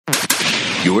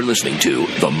You're listening to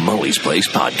the Mully's Place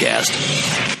Podcast.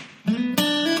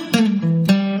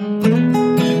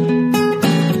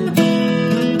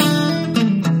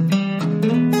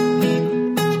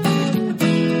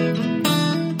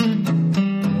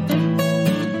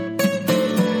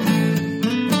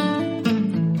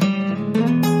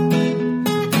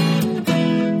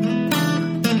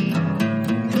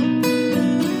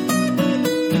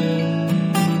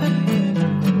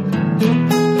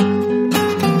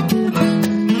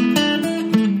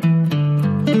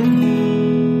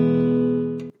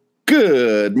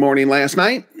 Good morning last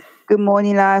night. Good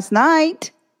morning last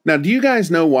night. Now, do you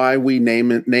guys know why we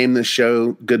name this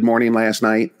show Good Morning Last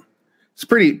Night? It's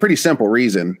pretty simple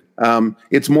reason.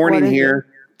 It's morning here,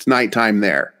 it's nighttime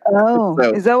there. Oh,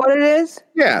 so, is that what it is?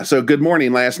 Yeah, so good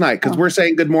morning last night, because we're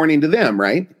saying good morning to them,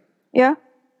 right? Yeah.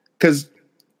 Because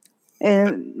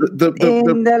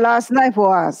the last night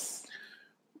for us.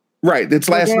 Right, it's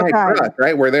last night for us,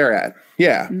 right? Where they're at.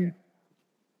 Yeah.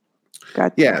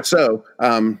 Gotcha. Yeah, so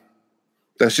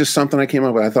that's just something I came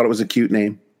up with. I thought it was a cute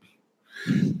name.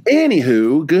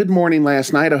 Anywho, good morning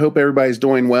last night. I hope everybody's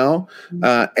doing well.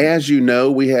 As you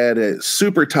know, we had a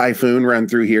super typhoon run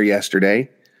through here yesterday.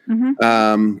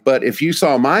 But if you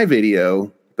saw my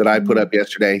video that I put up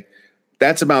yesterday,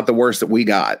 that's about the worst that we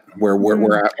got. Where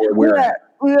we're at.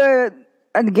 We were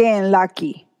again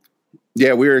lucky.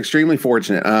 Yeah, we were extremely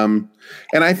fortunate. And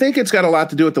I think it's got a lot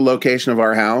to do with the location of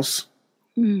our house.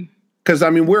 Because,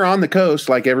 I mean, we're on the coast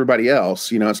like everybody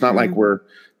else. You know, it's not like we're,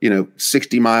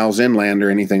 60 miles inland or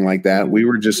anything like that. We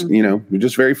were just, we're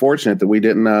just very fortunate that we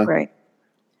didn't. Right.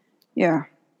 Yeah.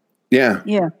 Yeah.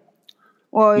 Yeah.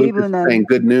 Well, Lucas even saying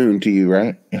good noon to you,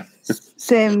 right?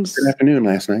 Same. Good afternoon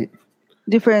last night.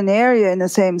 Different area in the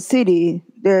same city.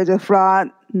 There's a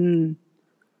flood and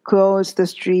closed the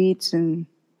streets and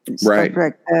stuff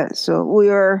like that. So we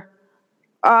were.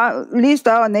 At least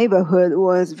our neighborhood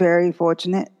was very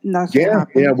fortunate. Nothing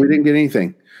happened. Yeah, we didn't get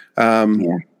anything. Opie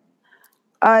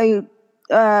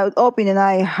and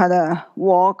I had a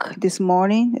walk this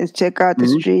morning to check out the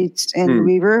streets and the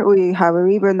river. We have a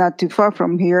river not too far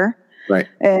from here. Right.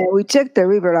 And we checked the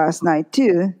river last night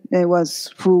too. It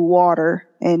was full water.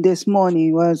 And this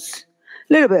morning was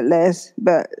a little bit less,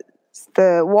 but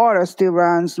the water still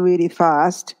runs really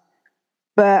fast.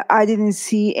 But I didn't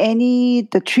see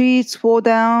the trees fall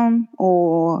down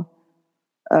or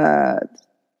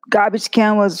garbage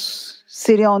can was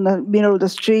sitting on the middle of the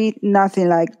street. Nothing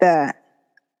like that.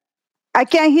 I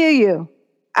can't hear you.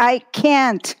 I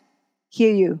can't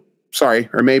hear you. Sorry.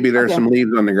 Or maybe there's some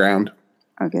leaves on the ground.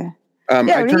 Okay.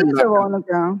 Leaves are on the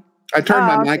ground. I turned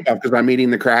my mic off because I'm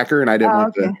eating the cracker and I didn't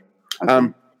want to.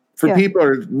 Okay. For people who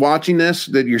are watching this,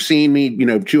 that you're seeing me,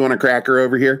 chew on a cracker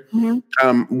over here.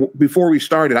 Before we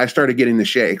started, I started getting the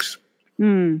shakes.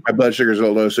 My blood sugar's a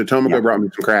little low, so Tomoko brought me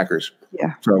some crackers.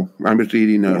 Yeah. So I'm just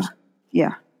eating those.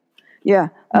 Yeah.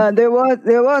 There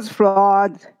was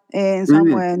flood in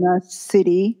somewhere in a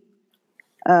city,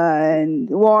 and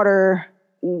water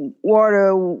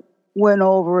went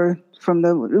over from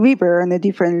the river and a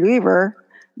different river.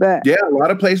 But a lot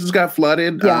of places got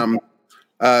flooded. Yeah.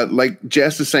 Like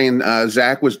Jess is saying,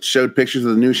 Zach showed pictures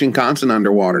of the new Shinkansen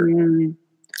underwater.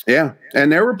 Yeah.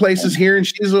 And there were places here in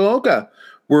Shizuoka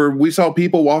where we saw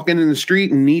people walking in the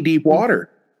street in knee-deep water.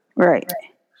 Right.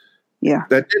 Yeah.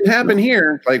 That didn't happen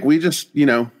here. Like we just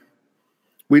had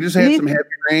some heavy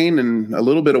rain and a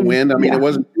little bit of wind. I mean, it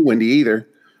wasn't too windy either.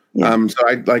 Yeah. So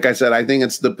like I said, I think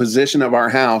it's the position of our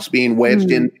house being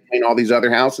wedged in between all these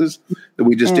other houses that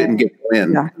we just didn't get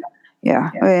wind.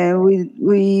 Yeah, and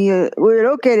we're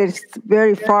located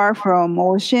very far from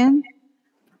ocean,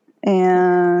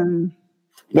 and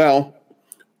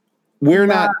we're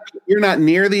not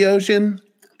near the ocean,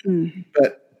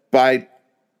 but by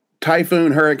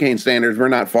typhoon hurricane standards, we're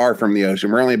not far from the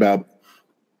ocean. We're only about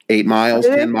 8 miles,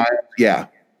 10 miles. Yeah,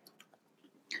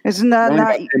 isn't that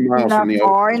not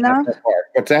far enough?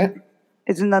 What's that?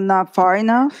 Isn't that not far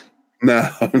enough?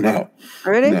 No.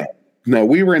 Really? No,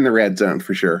 we were in the red zone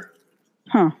for sure.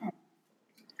 Huh.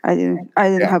 I didn't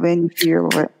have any fear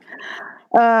of it.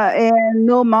 And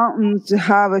no mountains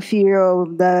have a fear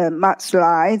of the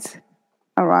mudslides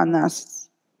around us.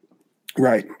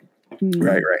 Right.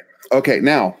 Right. Okay,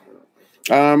 now,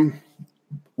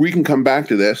 we can come back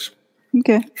to this.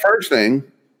 Okay. First thing,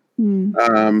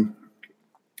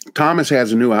 Thomas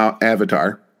has a new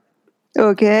avatar.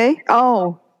 Okay.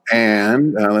 Oh.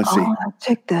 And let's see. I'll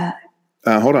check that.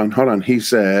 Hold on. He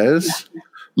says...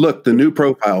 Look, the new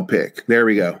profile pic. There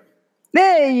we go.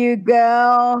 There you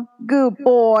go. Good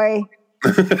boy.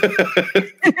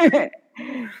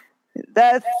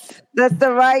 That's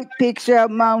the right picture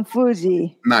of Mount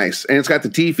Fuji. Nice. And it's got the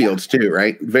tea fields too,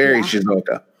 right? Very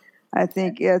Shizuoka. I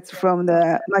think it's from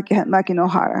the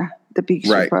Makinohara. The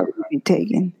picture probably be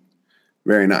taken.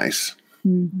 Very nice.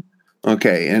 Mm-hmm.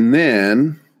 Okay. And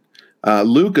then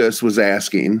Lucas was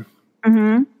asking,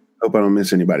 mm-hmm. Hope I don't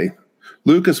miss anybody.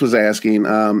 Lucas was asking,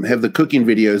 have the cooking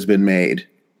videos been made?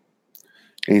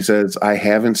 And he says, I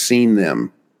haven't seen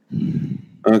them.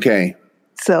 Okay.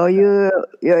 So you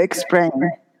explain.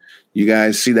 You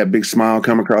guys see that big smile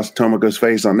come across Tomoko's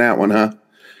face on that one, huh?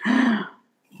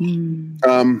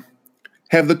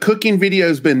 Have the cooking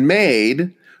videos been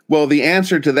made? Well, the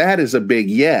answer to that is a big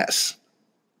yes.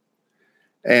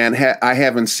 And I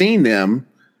haven't seen them.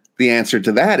 The answer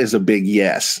to that is a big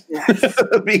yes.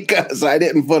 Because I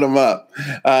didn't put them up.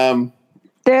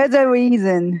 There's a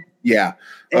reason. Yeah.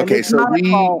 Okay, so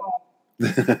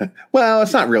well,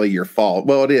 it's not really your fault.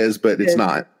 Well, it is, but it's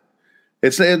not.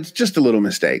 It's just a little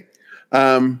mistake.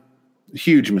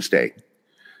 Huge mistake.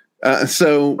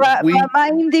 So but in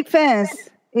my defense,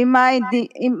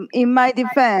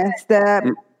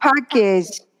 the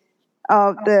package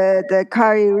of the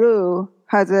curry roux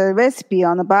has a recipe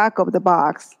on the back of the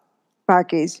box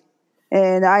package,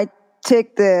 and I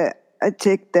checked the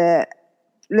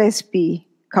recipe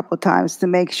a couple times to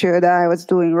make sure that I was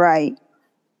doing right.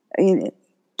 And it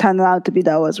turned out to be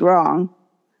that was wrong.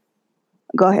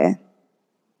 Go ahead.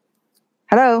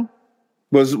 Hello.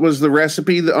 Was the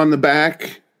recipe on the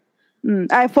back?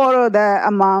 I followed the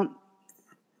amount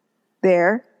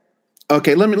there.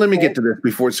 Okay, let me get to this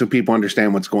before so people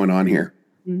understand what's going on here.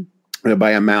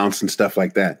 By amounts and stuff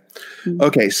like that.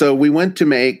 Okay, so we went to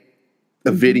make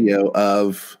a video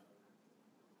of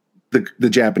the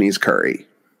Japanese curry.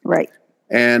 Right.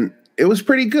 And it was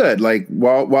pretty good. Like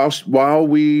while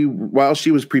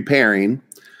she was preparing,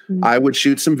 I would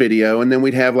shoot some video, and then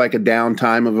we'd have like a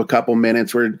downtime of a couple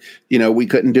minutes where, we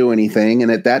couldn't do anything.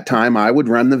 And at that time, I would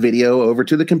run the video over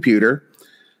to the computer,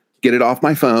 get it off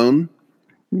my phone,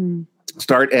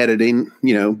 start editing,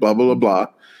 blah, blah, blah, blah.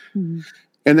 And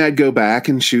then I'd go back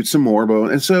and shoot some more.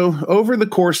 And so over the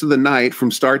course of the night,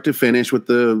 from start to finish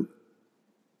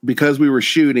because we were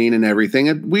shooting and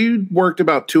everything, we worked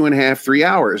about 2.5, 3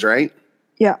 hours, right?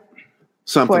 Yeah.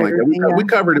 Something like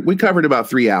that. We covered about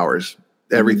 3 hours.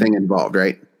 Everything involved,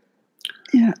 right?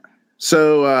 Yeah.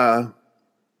 So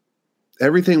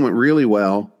everything went really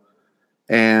well,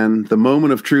 and the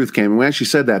moment of truth came. We actually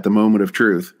said that, the moment of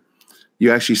truth.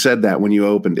 You actually said that when you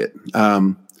opened it.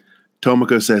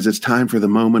 Tomoko says, it's time for the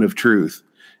moment of truth.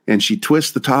 And she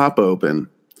twists the top open,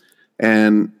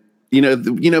 and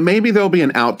maybe there'll be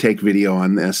an outtake video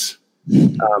on this,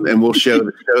 and we'll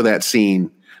show that scene.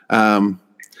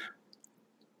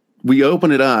 We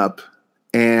open it up,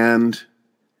 and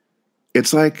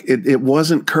it's like it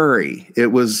wasn't curry.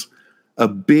 It was a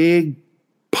big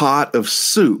pot of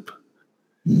soup.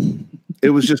 It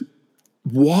was just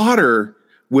water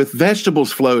with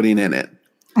vegetables floating in it.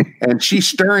 And she's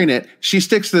stirring it. She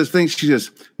sticks to this thing. She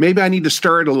says, maybe I need to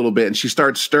stir it a little bit. And she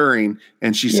starts stirring.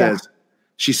 And she says,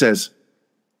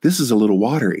 this is a little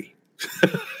watery.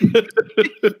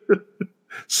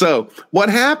 So what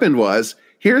happened was,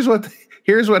 here's what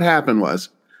happened was,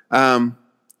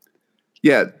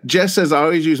 Jess says, I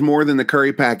always use more than the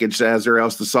curry package says, or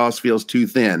else the sauce feels too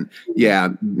thin. Yeah,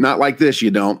 not like this,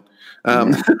 you don't.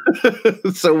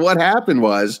 So what happened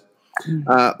was,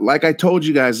 like I told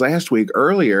you guys last week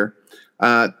earlier,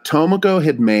 Tomoko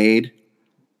had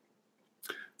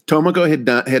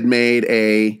made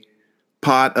a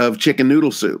pot of chicken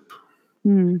noodle soup.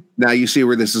 Now you see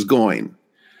where this is going.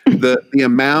 The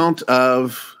amount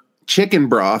of chicken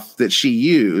broth that she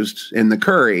used in the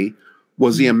curry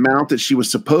was the amount that she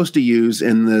was supposed to use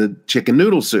in the chicken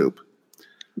noodle soup.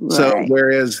 Right. So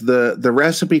whereas the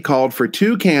recipe called for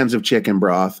 2 cans of chicken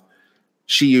broth,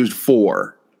 she used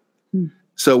 4.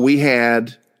 So we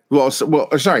had, where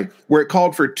it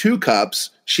called for 2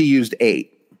 cups, she used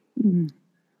 8.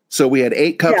 So we had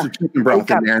 8 cups of chicken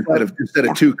broth in there instead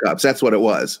of 2 cups. That's what it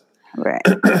was. Right.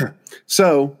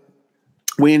 So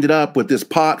we ended up with this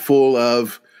pot full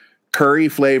of curry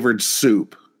flavored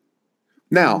soup.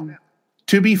 Now,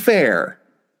 to be totally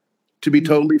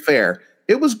fair,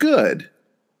 it was good.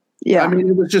 Yeah. I mean,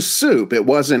 it was just soup. It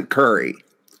wasn't curry.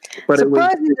 But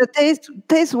the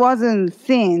taste wasn't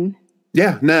thin.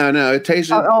 Yeah, no, it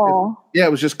tasted at all. It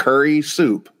was just curry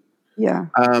soup. Yeah.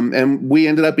 And we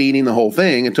ended up eating the whole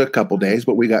thing. It took a couple days,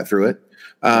 but we got through it.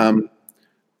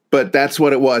 But that's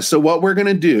what it was. So what we're going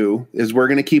to do is we're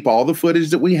going to keep all the footage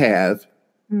that we have,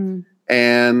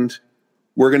 and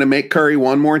we're going to make curry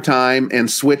one more time and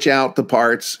switch out the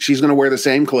parts. She's going to wear the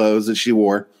same clothes that she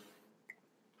wore.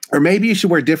 Or maybe you should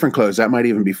wear different clothes. That might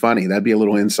even be funny. That'd be a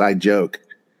little inside joke.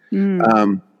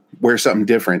 Wear something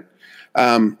different.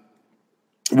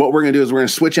 What we're going to do is we're going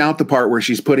to switch out the part where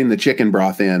she's putting the chicken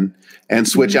broth in and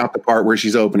switch out the part where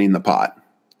she's opening the pot.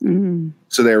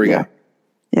 So there we go.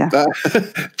 Yeah.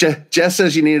 Jess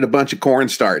says you needed a bunch of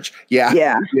cornstarch.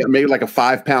 Yeah. Maybe like a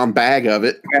 5-pound bag of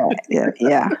it.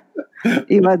 Yeah.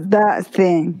 It was that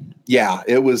thing. Yeah,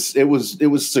 it was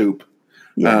soup.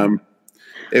 Yeah.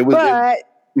 The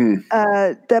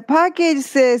package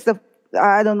says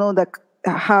I don't know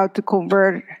how to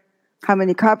convert how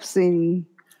many cups in.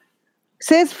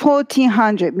 Says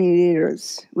 1,400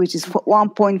 milliliters, which is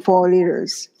 1.4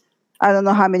 liters. I don't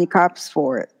know how many cups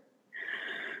for it.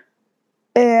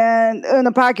 And in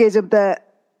the package of the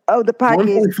package,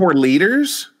 1.4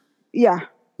 liters. Yeah.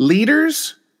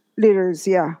 Liters. Liters.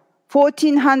 Yeah.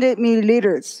 1,400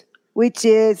 milliliters, which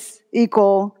is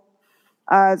equal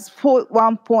as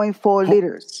 1.4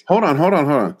 liters. Hold on.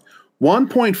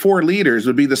 1.4 liters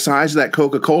would be the size of that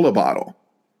Coca-Cola bottle.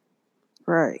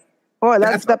 Right. Oh,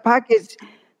 that's the package.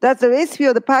 That's the recipe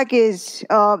of the package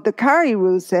of the curry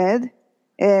Roo said,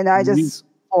 and I just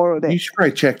followed it. You should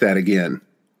probably check that again.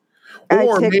 I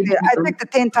checked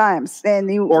it 10 times, and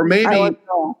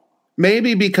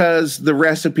maybe because the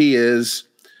recipe is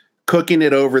cooking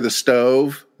it over the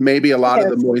stove, maybe a lot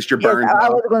of the moisture burns. I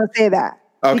was going to say that.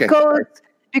 Okay.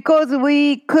 Because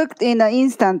we cooked in an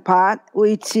instant pot,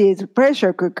 which is a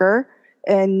pressure cooker,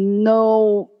 and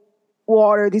no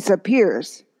water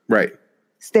disappears. Right.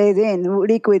 Stays in.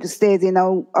 Liquid stays in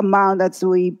the amount that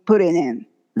we put it in.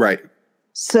 Right.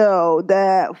 So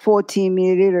the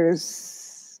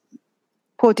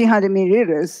 1,400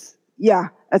 milliliters, yeah,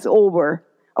 that's over.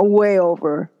 Way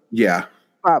over. Yeah.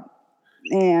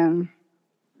 And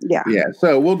yeah. Yeah.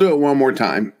 So we'll do it one more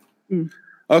time.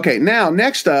 Okay. Now,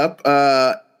 next up,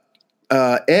 Ed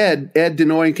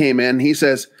Denoy came in. He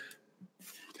says,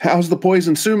 "How's the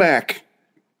poison sumac?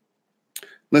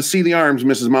 Let's see the arms,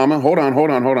 Mrs. Mama. Hold on.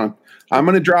 I'm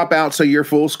going to drop out so you're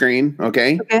full screen,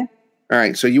 okay? Okay. All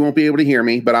right, so you won't be able to hear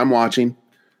me, but I'm watching.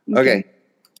 Okay.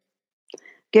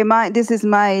 This is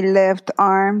my left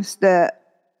arm. The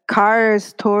car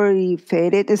is totally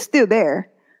faded. It's still there,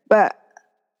 but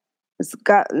it's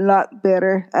got a lot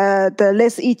better. The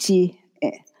less itchy.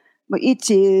 But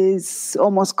itchy is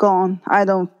almost gone. I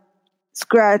don't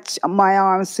scratch my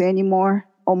arms anymore,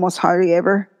 almost hardly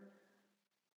ever.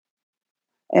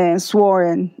 And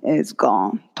swollen is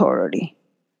gone totally.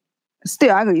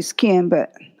 Still ugly skin,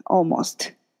 but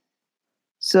almost.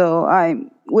 So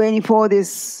I'm waiting for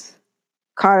this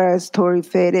color is totally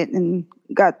faded and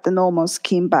got the normal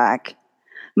skin back.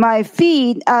 My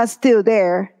feet are still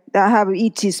there. I have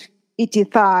itchy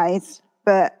thighs,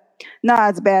 but not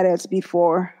as bad as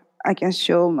before. I can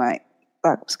show my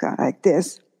back scar like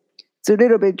this. It's a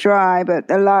little bit dry, but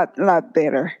a lot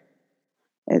better.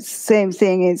 It's same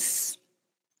thing as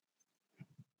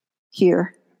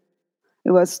here.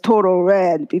 It was total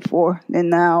red before, and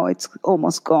now it's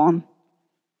almost gone.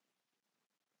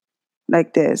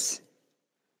 Like this.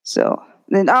 So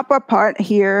the upper part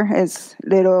here is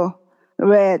little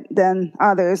red than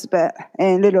others,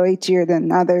 and little itchier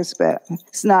than others, but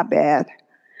it's not bad.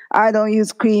 I don't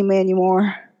use cream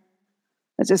anymore.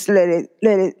 I just let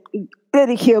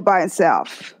it heal by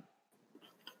itself.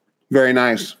 Very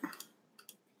nice.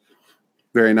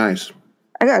 Very nice.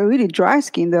 I got really dry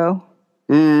skin though.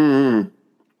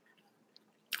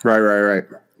 Right.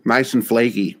 Nice and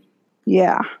flaky.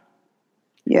 Yeah,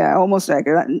 almost like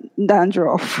a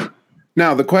dandruff.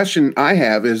 Now, the question I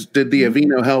have is, did the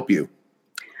Aveeno help you?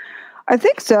 I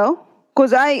think so,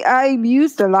 because I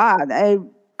used a lot. I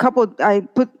put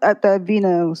at the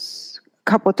Aveeno's a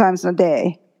couple times a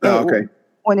day. Oh, okay.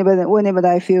 Whenever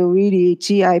I feel really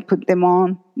itchy, I put them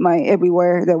on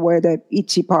everywhere where the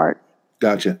itchy part.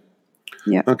 Gotcha.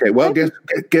 Yeah. Okay. Well,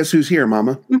 guess who's here,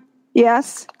 Mama?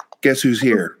 Yes. Guess who's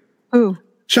here? Who?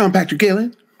 Sean Patrick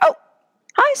Gillen. Oh,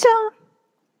 hi, Sean.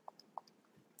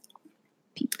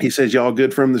 He says, "Y'all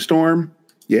good from the storm?"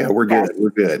 Yeah, we're good. Yes.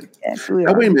 We're good. Yes, we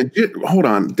are. Wait a minute. Hold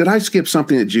on. Did I skip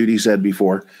something that Judy said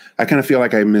before? I kind of feel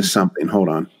like I missed something. Hold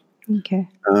on. Okay.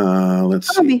 Let's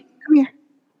see. Bobby, come here.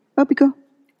 Bobby, go.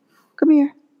 Come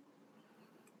here.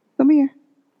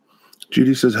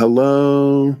 Judy says,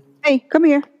 "Hello." Hey, come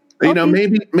here. You know,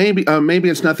 maybe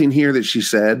it's nothing here that she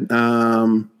said.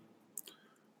 Where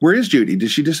is Judy?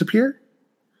 Did she disappear?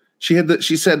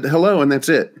 She said hello, and that's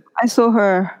it. I saw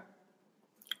her.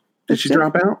 Did she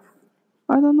drop out?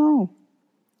 I don't know.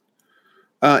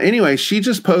 Anyway, she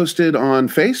just posted on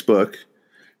Facebook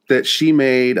that she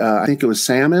made, I think it was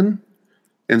salmon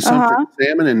and some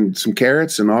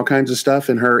carrots and all kinds of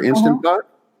stuff in her Instant Pot.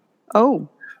 Oh.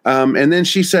 And then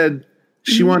she said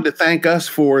she wanted to thank us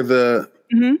for the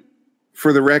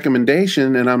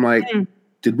recommendation. And I'm like,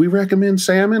 did we recommend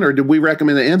salmon or did we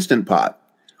recommend the Instant Pot?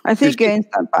 I think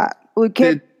Instant Pot.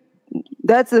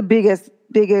 That's the biggest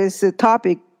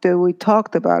topic that we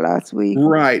talked about last week.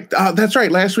 Right. That's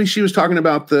right. Last week she was talking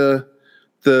about the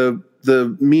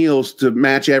meals to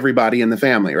match everybody in the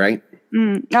family, right?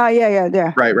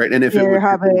 Yeah. Right. And if it would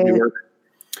work.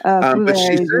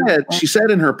 But she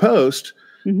said in her post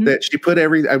that she put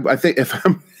I think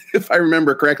if I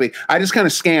remember correctly, I just kind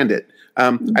of scanned it.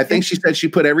 I think she said she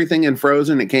put everything in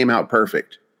frozen. It came out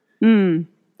perfect. One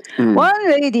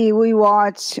lady we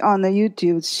watched on the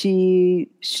YouTube, she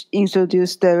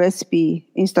introduced the recipe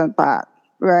Instant Pot,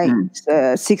 right?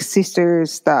 The Six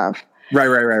Sisters stuff.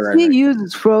 Right. She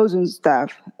uses frozen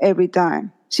stuff every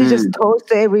time. She just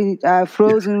toasts every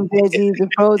frozen veggies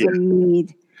and frozen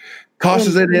meat.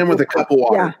 Tosses it in with a cup of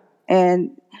water. Yeah,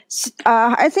 and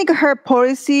I think her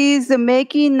policy is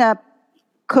making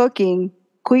cooking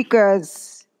quick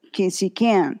as she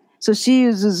can. So she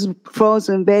uses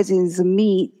frozen veggies and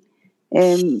meat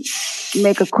and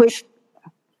make a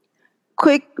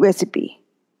quick recipe.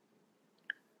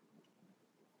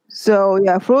 So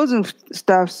yeah, frozen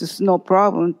stuff is no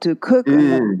problem to cook.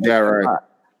 Yeah, right.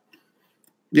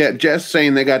 Yeah, Jess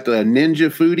saying they got the Ninja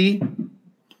Foodie.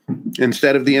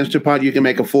 Instead of the Instant Pot, you can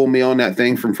make a full meal on that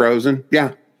thing from frozen.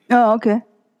 Yeah. Oh, okay.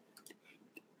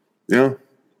 Yeah.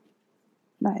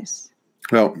 Nice.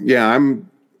 Well, yeah,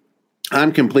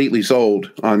 I'm completely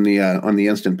sold on the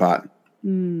Instant Pot.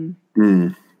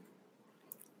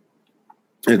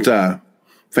 It's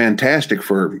fantastic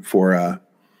for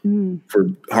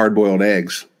hard-boiled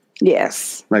eggs.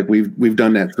 Yes. Like we've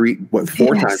done that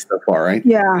 4 times so far, right?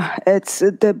 Yeah, it's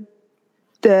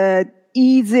the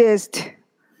easiest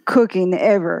cooking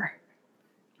ever.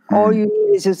 All you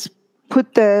need is just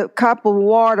put the cup of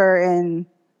water and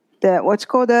what's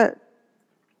called the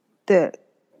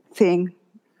thing.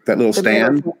 That little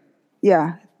stand?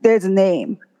 Yeah, there's a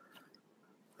name.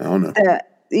 I don't know.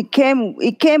 It came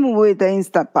with the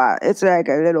Instant Pot. It's like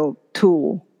a little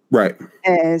tool. Right.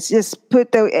 And it's just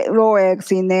put the raw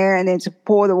eggs in there and then just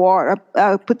pour the water.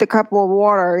 Put the cup of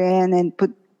water in and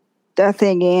put that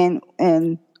thing in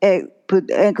and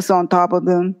put eggs on top of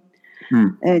them.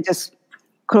 And just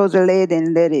close the lid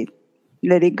and let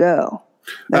it go.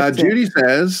 Judy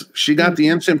says she got the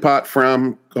Instant Pot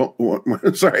from.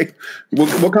 Sorry,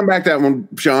 we'll come back to that one,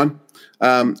 Sean.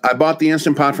 I bought the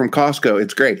Instant Pot from Costco.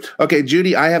 It's great. Okay,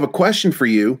 Judy, I have a question for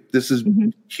you. This is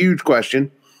a huge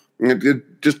question.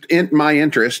 Just in my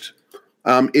interest.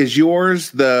 Is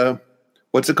yours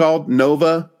what's it called?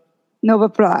 Nova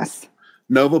Plus.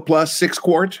 Nova Plus 6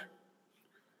 quart?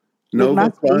 Nova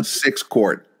Plus 6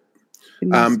 quart.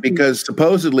 Because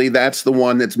supposedly that's the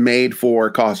one that's made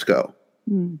for Costco.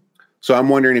 So I'm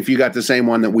wondering if you got the same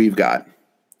one that we've got.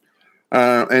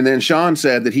 And then Sean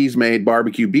said that he's made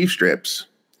barbecue beef strips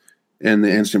in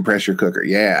the instant pressure cooker.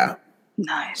 Yeah.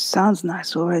 Nice. Sounds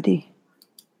nice already.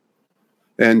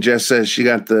 And Jess says she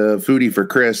got the foodie for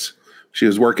Chris. She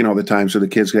was working all the time so the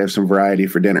kids could have some variety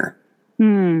for dinner.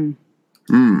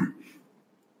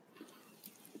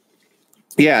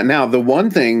 Yeah. Now, the one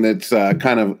thing that's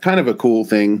kind of a cool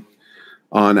thing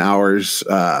on ours,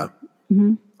 on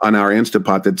our Instant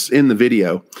Pot that's in the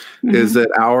video, is that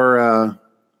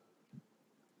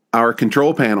our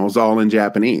control panel is all in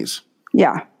Japanese.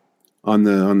 Yeah. On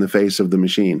the face of the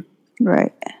machine.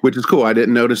 Right. Which is cool. I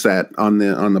didn't notice that on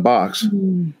the box.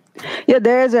 Yeah,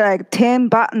 there's like 10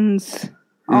 buttons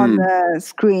on the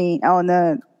screen, on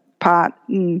the pot.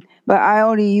 But I've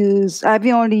only used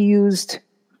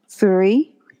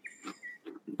 3.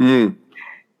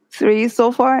 3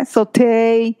 so far.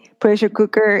 Saute, pressure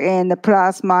cooker, and the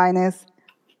plus minus.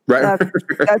 Right. That's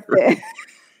it.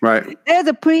 Right. There's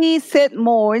a preset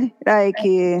mode, like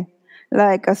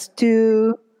a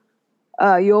stew,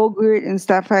 yogurt and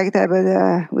stuff like that,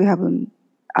 but we haven't.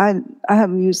 I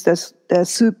haven't used the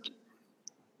soup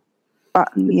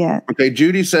button yet. Okay,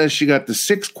 Judy says she got the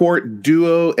 6 quart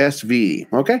Duo SV.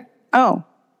 Okay. Oh. All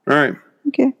right.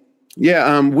 Okay.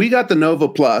 Yeah, we got the Nova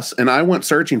Plus, and I went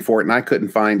searching for it, and I couldn't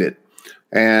find it.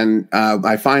 And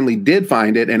I finally did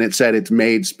find it, and it said it's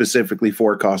made specifically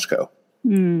for Costco.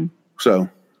 So.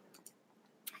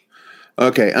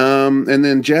 Okay, and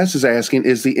then Jess is asking,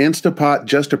 is the Instant Pot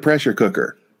just a pressure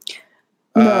cooker?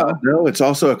 No, it's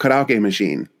also a karaoke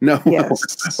machine. No,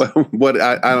 yes. What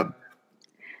I don't.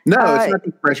 No, it's not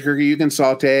a pressure cooker. You can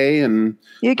saute and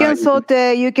you can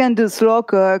saute. You can do slow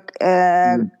cook.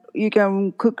 You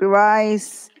can cook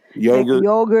rice,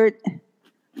 yogurt.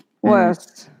 What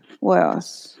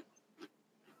else?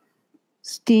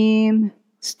 Steam.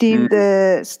 steam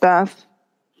the stuff.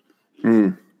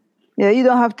 Mm. Yeah, you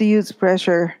don't have to use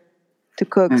pressure to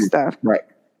cook stuff. Right.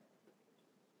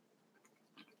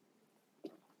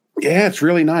 Yeah, it's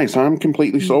really nice. I'm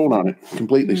completely sold on it.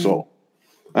 Completely sold.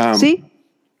 See?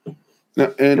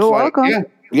 You're welcome.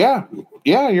 Yeah,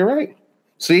 you're right.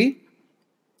 See?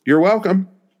 You're welcome.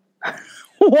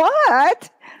 What?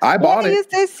 I bought it. You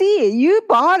say see? You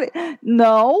bought it.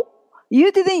 No,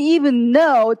 you didn't even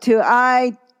know till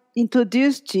I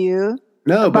introduced you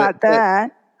about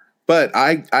that. But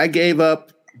I gave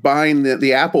up buying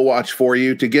the Apple Watch for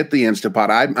you to get the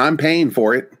Instapot. I'm paying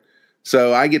for it.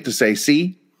 So I get to say,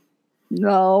 see?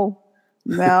 No,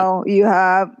 you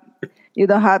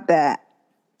don't have that.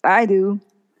 I do.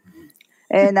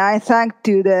 And I thank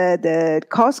to the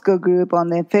Costco group on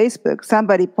the Facebook.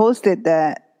 Somebody posted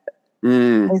that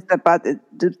it's about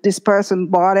this person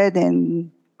bought it and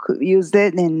used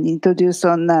it and introduced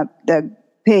on the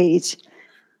page.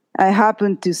 I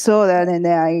happened to saw that and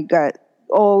then I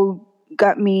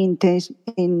got me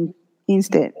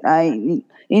instant. I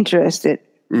interested.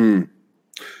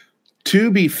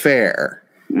 To be fair,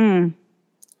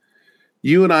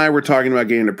 you and I were talking about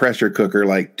getting a pressure cooker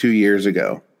like 2 years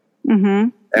ago. Mm-hmm.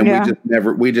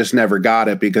 And we just never got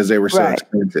it because they were so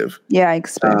expensive. Yeah,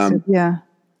 expensive. Yeah.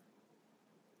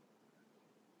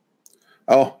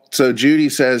 Oh, so Judy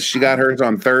says she got hers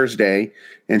on Thursday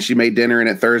and she made dinner in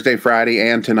it Thursday, Friday,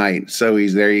 and tonight. So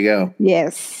there you go.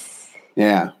 Yes.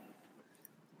 Yeah.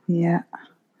 Yeah.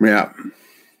 Yeah.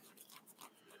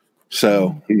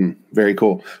 So very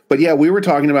cool. But yeah, we were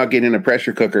talking about getting a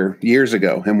pressure cooker years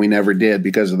ago and we never did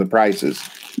because of the prices.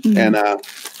 And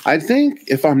I think,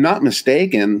 if I'm not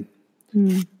mistaken,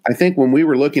 I think when we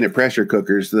were looking at pressure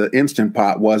cookers, the Instant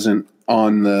Pot wasn't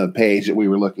on the page that we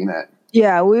were looking at.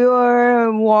 Yeah, we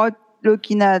were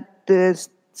looking at the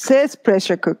says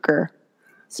pressure cooker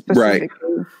specifically,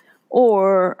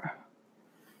 or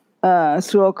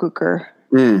slow cooker.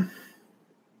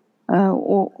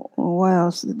 What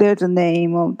else? There's a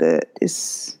name of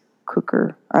this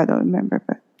cooker. I don't remember,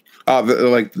 but.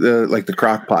 Like the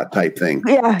crock pot type thing.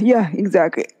 Yeah,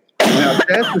 exactly. Now,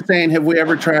 Jess was saying, have we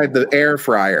ever tried the air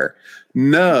fryer?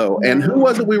 No. And who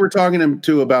was it we were talking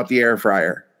to about the air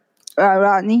fryer?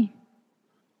 Rodney.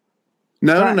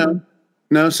 No.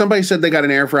 Somebody said they got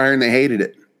an air fryer and they hated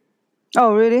it.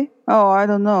 Oh, really? Oh, I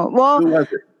don't know. Well, who was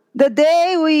it? The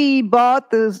day we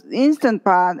bought this Instant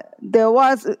Pot, there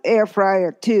was an air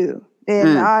fryer too,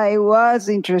 and I was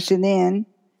interested in,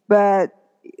 but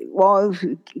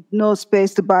no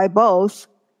space to buy both.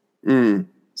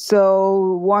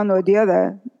 So one or the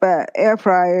other. But air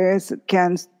fryers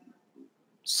can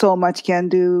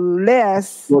do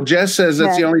less. Well, Jess says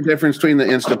that's the only difference between the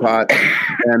Instapot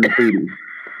and the Foodie.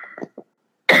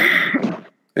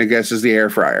 I guess is the air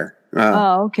fryer.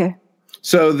 Okay.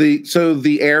 So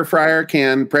the air fryer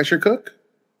can pressure cook?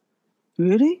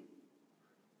 Really?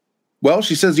 Well,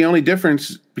 she says the only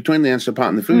difference between the Instapot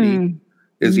and the Foodie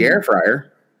is the air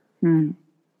fryer.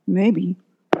 Maybe.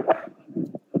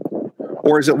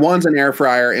 Or is it one's an air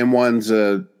fryer and one's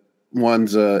a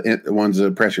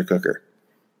pressure cooker?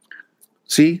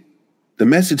 See, the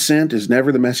message sent is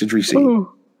never the message received.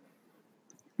 Oh.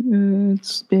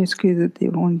 It's basically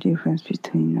the only difference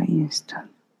between the Instant.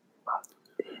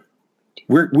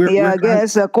 I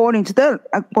guess according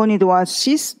to what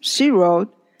she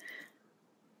wrote.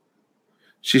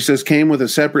 She says came with a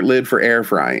separate lid for air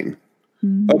frying.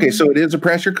 Okay, so it is a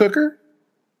pressure cooker?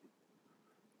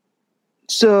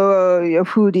 So your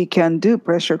Foodie can do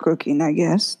pressure cooking, I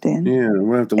guess, then. Yeah,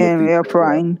 we'll have to look. And air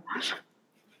frying.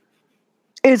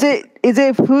 Is it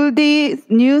Foodie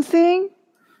new thing?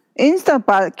 Instant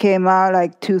Pot came out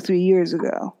like 2-3 years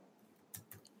ago.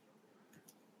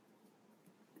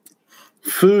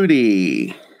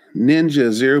 Foodie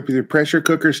Ninja Zero pressure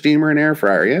cooker, steamer, and air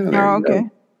fryer. Yeah. There you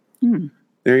go.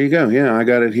 There you go. Yeah, I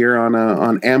got it here on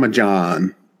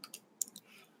Amazon.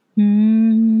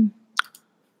 Here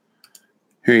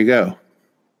you go.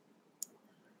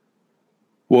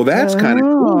 Well, that's kind of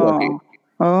cool looking.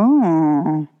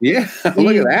 Oh. Yeah,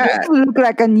 look at that. You look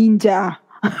like a ninja.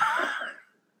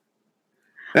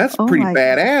 That's pretty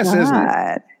badass, isn't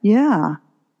it? Yeah.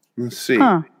 Let's see.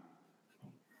 Huh.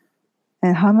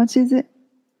 And how much is it?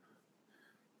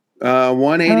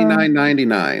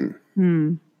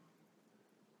 $189.99.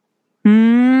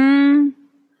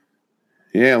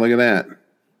 Yeah, look at that.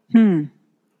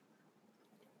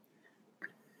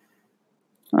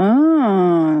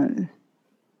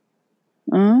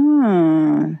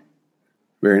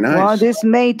 Very nice. Well, this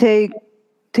may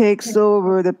takes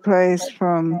over the price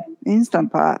from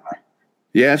Instant Pot.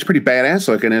 Yeah, it's pretty badass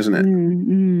looking, isn't it?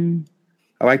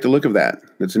 I like the look of that.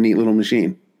 It's a neat little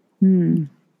machine.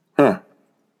 Huh.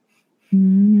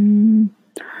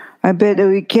 I bet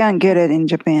we can't get it in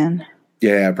Japan.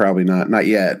 Yeah, probably not. Not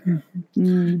yet.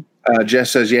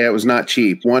 Jess says, yeah, it was not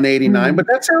cheap. $189, but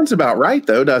that sounds about right,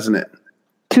 though, doesn't it?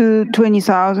 To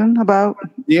 20,000 about.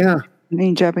 Yeah.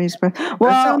 In Japanese price.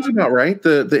 Well, that sounds about right.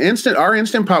 Our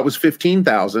Instant Pot was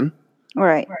 15,000.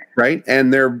 Right. Right.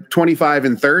 And they're 25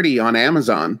 and 30 on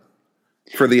Amazon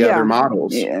for the other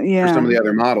models. Yeah. For some of the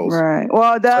other models. Right.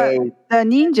 Well, the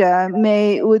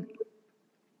Ninja would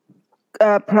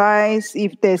price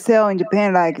if they sell in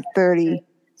Japan like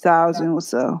 30,000 or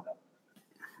so.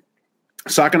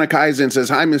 Sakana Kaizen says,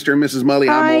 hi, Mr. and Mrs. Mully.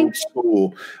 Hi. I'm old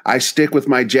school. I stick with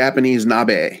my Japanese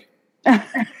nabe.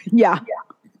 Yeah.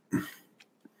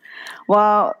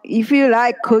 Well, if you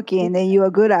like cooking and you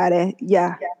are good at it,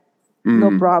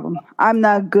 no problem. I'm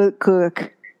not a good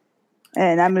cook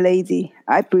and I'm lazy.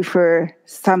 I prefer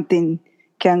something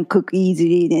can cook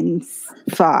easily and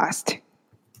fast.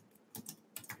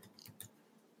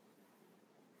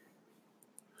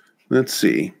 Let's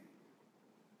see.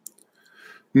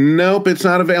 Nope, it's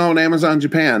not available on Amazon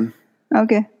Japan.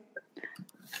 Okay.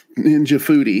 Ninja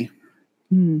Foodie.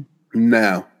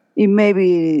 No. It may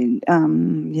be,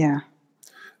 yeah.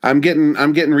 I'm getting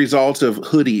results of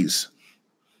hoodies.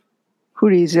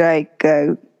 Hoodies like,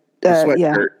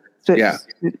 sweatshirt. Yeah.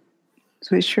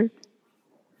 Sweatshirt.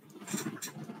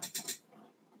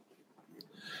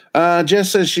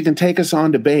 Jess says she can take us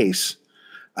on to base.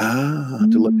 To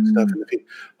look at stuff in the feed.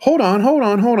 Hold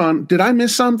on. Did I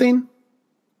miss something?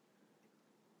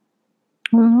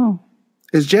 I don't know.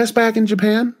 Is Jess back in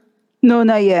Japan? No,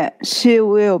 not yet. She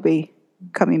will be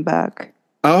coming back.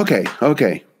 Oh,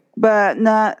 okay. But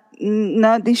not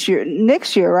this year.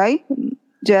 Next year, right,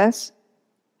 Jess?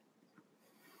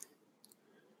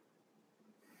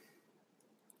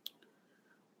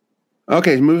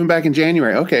 Okay, moving back in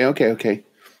January. Okay.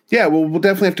 Yeah, well, we'll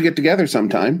definitely have to get together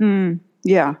sometime.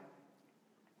 Yeah.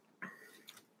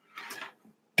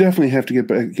 Definitely have to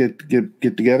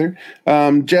get together.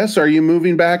 Jess, are you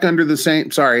moving back under the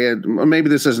same? Sorry, maybe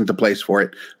this isn't the place for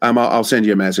it. I'll send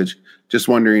you a message. Just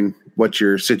wondering what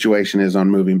your situation is on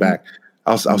moving back.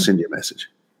 I'll send you a message.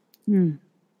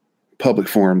 Public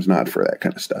forum's not for that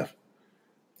kind of stuff.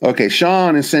 Okay,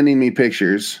 Sean is sending me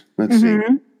pictures. Let's see.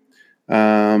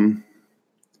 How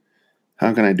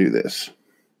can I do this?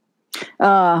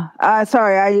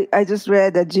 Sorry, I just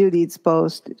read that Judy's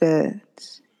post that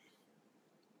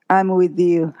I'm with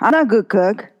you. I'm not a good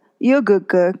cook. You're a good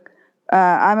cook.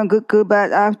 I'm a good cook,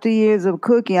 but after years of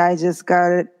cooking, I just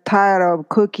got tired of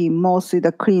cooking, mostly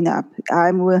the cleanup.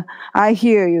 I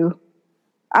hear you.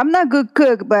 I'm not a good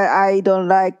cook, but I don't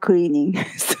like cleaning.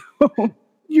 So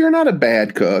you're not a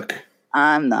bad cook.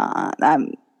 I'm not.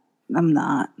 I'm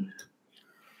not.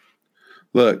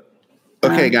 Look,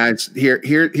 okay, guys.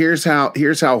 Here's how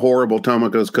horrible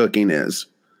Tomoko's cooking is.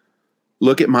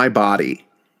 Look at my body.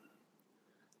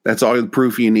 That's all the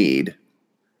proof you need.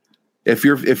 If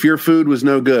your food was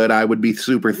no good, I would be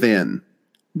super thin.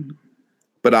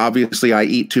 But obviously, I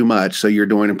eat too much, so you're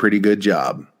doing a pretty good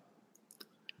job.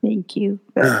 Thank you.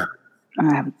 But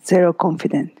I have zero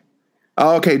confidence.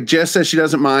 Oh, okay, Jess says she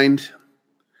doesn't mind.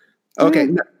 Okay.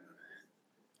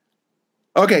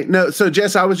 Okay, no. So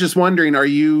Jess, I was just wondering, are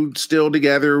you still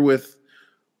together with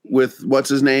what's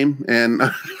his name? And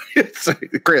it's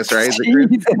Chris, right? Is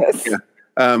it Chris?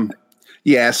 Yeah.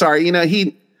 Yeah, sorry.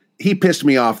 He pissed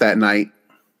me off that night.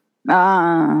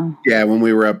 Yeah, when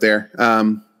we were up there.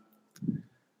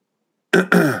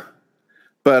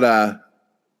 But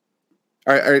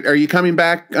are you coming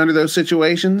back under those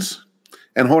situations?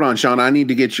 And hold on, Sean, I need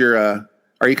to get your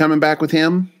are you coming back with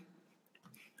him?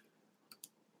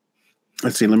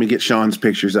 Let's see, let me get Sean's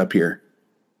pictures up here.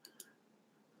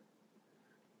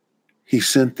 He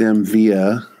sent them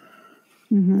via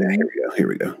Here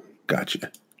we go.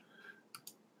 Gotcha.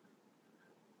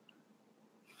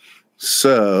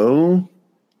 So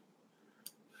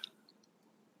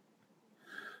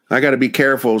I got to be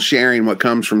careful sharing what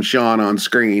comes from Sean on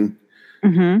screen.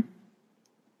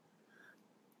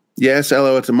 Yes,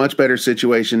 LO, it's a much better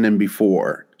situation than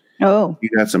before. Oh, you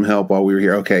got some help while we were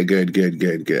here. Okay, good.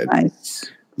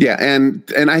 Nice. Yeah, and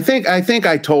I think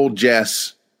I told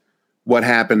Jess what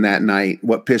happened that night.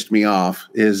 What pissed me off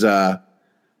is I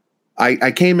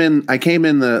came in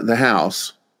the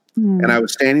house and I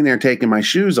was standing there taking my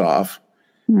shoes off,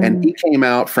 and he came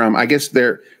out from, I guess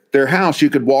their house.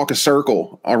 You could walk a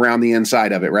circle around the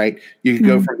inside of it, right? You could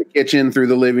go from the kitchen through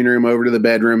the living room over to the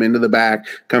bedroom, into the back,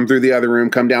 come through the other room,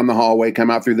 come down the hallway,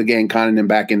 come out through the gang con, and then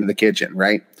back into the kitchen,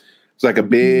 right? It's like a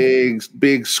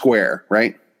big square,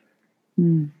 right?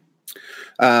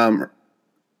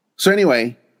 So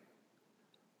anyway,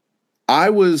 I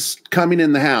was coming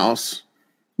in the house.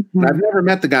 And I've never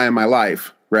met the guy in my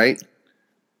life, right?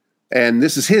 And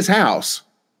this is his house.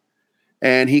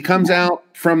 And he comes out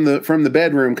from the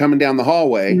bedroom coming down the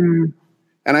hallway. And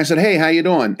I said, "Hey, how you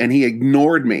doing?" And he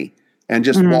ignored me and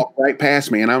just walked right past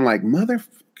me. And I'm like,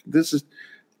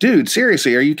 dude,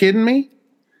 seriously, are you kidding me?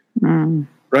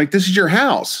 Like, this is your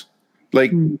house.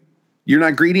 Like, you're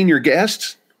not greeting your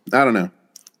guests? I don't know.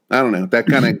 That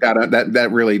kind of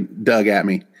that really dug at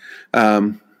me.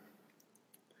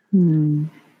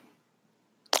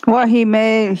 Well,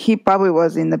 he probably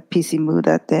was in the PC mood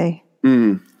that day.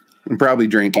 And probably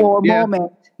drinking. Or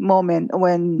moment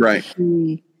when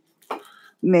he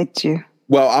met you.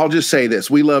 Well, I'll just say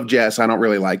this. We love Jess. I don't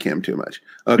really like him too much.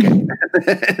 Okay.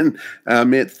 And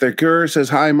Mitt Thakur says,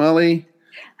 "Hi, Mully."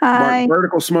 Hi.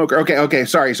 Vertical smoker. Okay.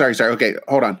 Sorry. Okay,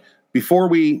 hold on. Before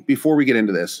we get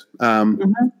into this, I'm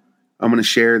going to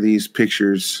share these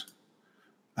pictures.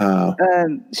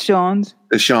 Sean's.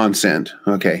 That Sean sent.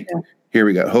 Okay. Yeah. Here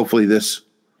we go. Hopefully does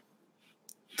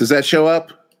that show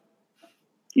up?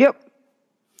 Yep.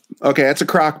 Okay, that's a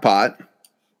crock pot.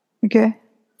 Okay.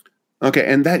 Okay,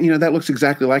 and that that looks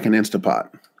exactly like an Instapot.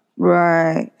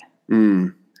 Right.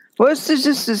 Well, it's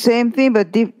just the same thing,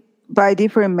 but by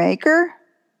different maker.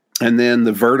 And then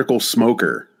the vertical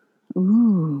smoker.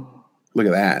 Ooh. Look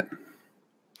at that.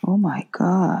 Oh my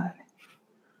God.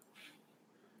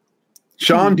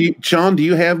 Sean, do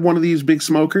you have one of these big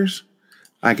smokers?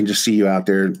 I can just see you out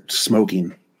there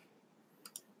smoking.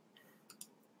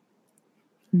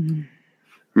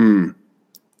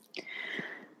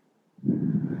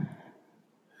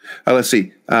 Let's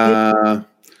see.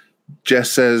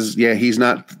 Jess says, yeah, he's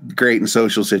not great in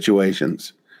social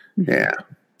situations. Yeah.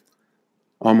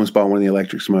 Almost bought one of the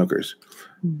electric smokers.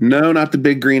 No, not the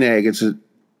big green egg. It's a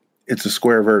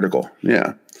square vertical.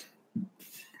 Yeah.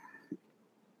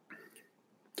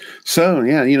 So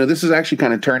yeah, this is actually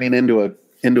kind of turning into a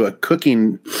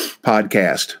cooking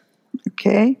podcast.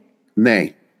 Okay.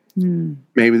 Maybe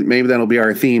that'll be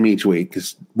our theme each week,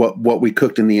 is what we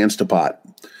cooked in the Instapot.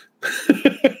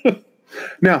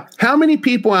 Now, how many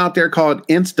people out there call it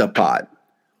Instapot?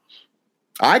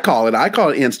 I call it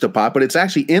Instapot, but it's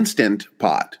actually Instant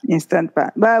Pot. Instant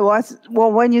Pot. But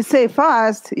when you say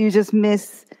fast, you just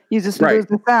lose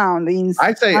the sound.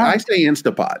 I say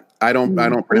Instapot. I don't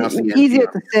pronounce the easier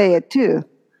to say it too.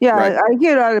 Yeah, right. I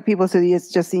hear a lot of people say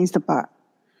it's just Instapot.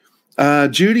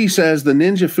 Judy says the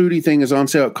Ninja Foodie thing is on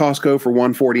sale at Costco for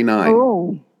 $149.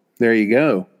 Oh, there you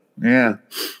go. Yeah.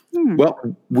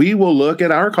 Well, we will look at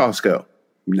our Costco.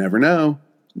 You never know.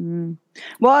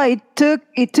 Well, it took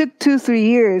 2-3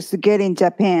 years to get in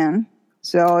Japan,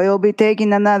 so it'll be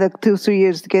taking another 2-3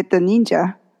 years to get the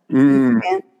Ninja.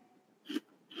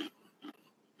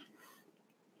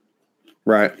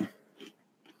 Right.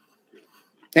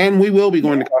 And we will be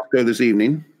going to Costco this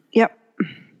evening. Yep.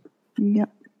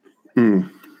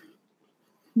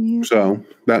 So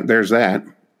there's that.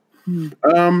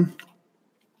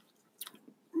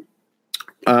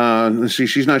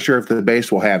 She's not sure if the base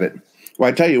will have it. Well,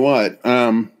 I tell you what.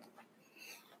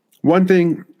 One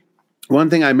thing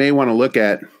I may want to look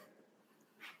at,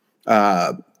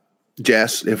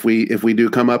 Jess, if we do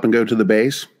come up and go to the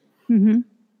base, the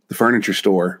furniture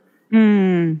store.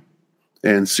 And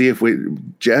see if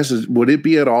would it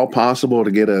be at all possible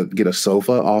to get a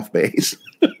sofa off base?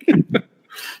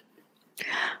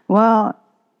 Well,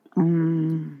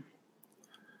 I'm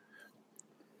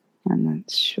not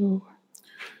sure.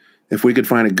 If we could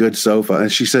find a good sofa,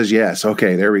 and she says yes.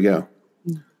 Okay, there we go.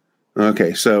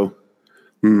 Okay, so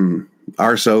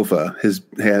our sofa has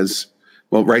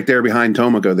right there behind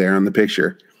Tomoko there on the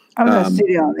picture. I'm not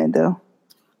sitting on it though.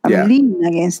 I'm leaning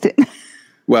against it.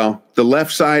 Well, the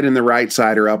left side and the right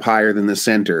side are up higher than the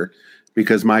center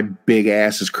because my big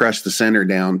ass has crushed the center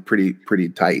down pretty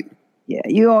tight. Yeah,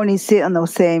 you only sit on the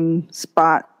same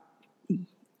spot.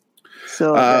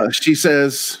 So she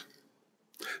says,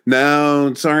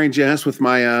 "No, sorry, Jess. With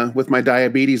my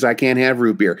diabetes, I can't have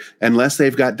root beer unless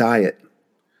they've got diet.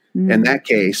 In that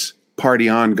case, party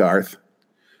on, Garth."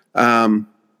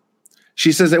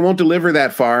 She says they won't deliver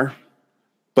that far,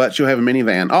 but she'll have a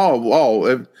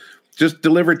minivan. Just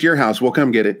deliver it to your house. We'll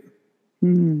come get it.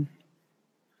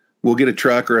 We'll get a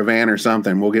truck or a van or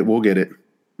something. We'll get it.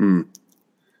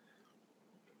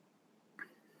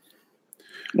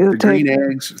 The green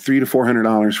eggs, $300 to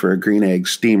 $400 for a green egg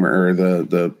steamer or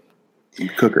the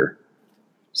cooker.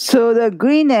 So the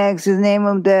green eggs is the name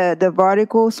of the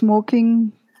vertical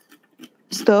smoking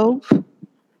stove.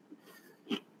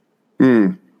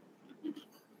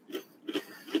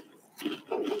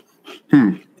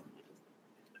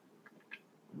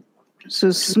 So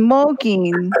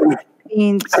smoking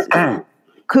means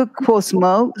cook for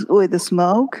smoke with the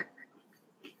smoke,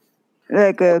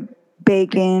 like a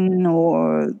bacon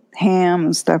or ham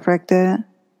and stuff like that.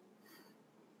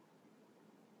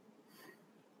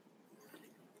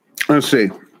 Let's see.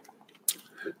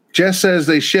 Jess says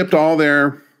they shipped all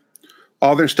their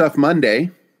stuff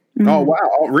Monday. Mm-hmm. Oh wow!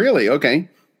 Oh, really? Okay.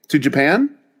 To Japan,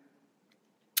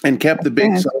 and kept the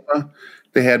big sofa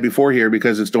they had before here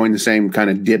because it's doing the same kind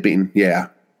of dipping. Yeah.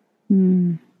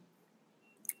 Mm.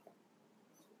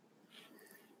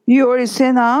 You already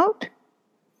sent out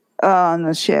on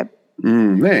the ship.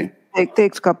 Hey. It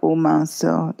takes a couple of months,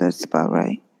 so that's about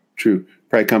right. True.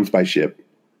 Probably comes by ship.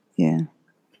 Yeah.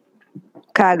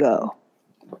 Cargo.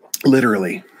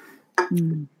 Literally.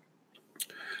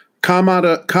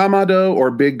 Kamado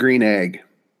or big green egg.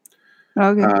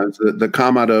 Okay. The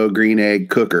Kamado green egg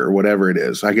cooker, whatever it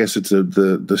is. I guess it's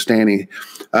the Stanley.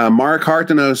 Mark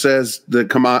Hartino says the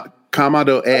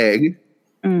Kamado egg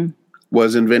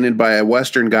was invented by a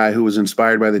Western guy who was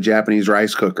inspired by the Japanese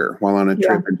rice cooker while on a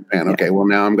trip in Japan. Okay, well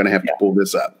now I'm going to have to pull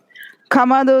this up.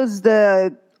 Kamado's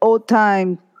the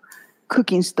old-time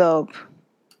cooking stove.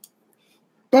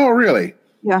 Oh, really?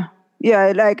 Yeah.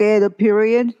 Yeah, like at a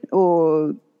period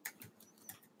or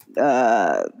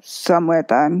somewhere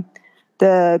time.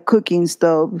 The cooking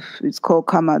stove is called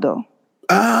Kamado.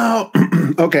 Oh,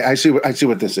 okay. I see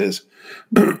what this is.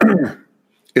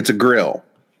 It's a grill.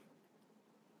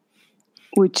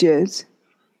 Which is?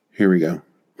 Here we go.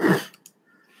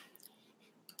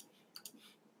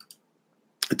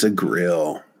 It's a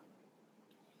grill.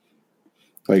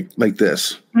 Like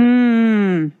this.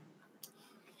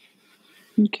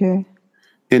 Okay.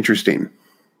 Interesting.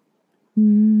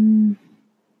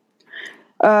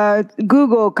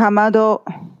 Google Kamado.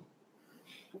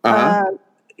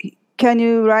 Can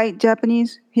you write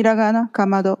Japanese hiragana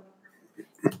Kamado?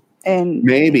 And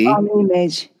maybe on the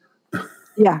image.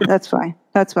 Yeah, that's fine.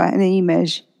 That's fine. An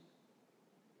image.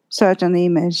 Search on the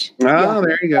image. Oh,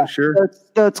 there you go. Sure.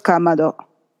 That's Kamado.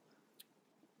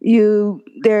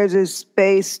 There's a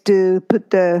space to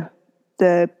put the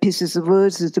pieces of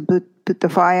wood to put the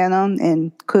fire on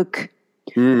and cook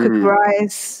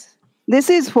rice. This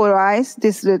is for rice.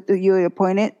 This is you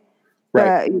appointed.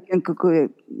 Right. You can cook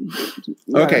it.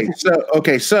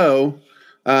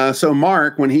 So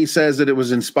Mark, when he says that it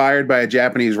was inspired by a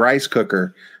Japanese rice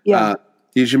cooker,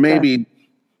 you should maybe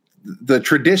the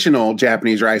traditional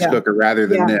Japanese rice cooker rather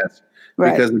than this,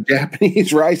 because the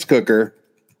Japanese rice cooker,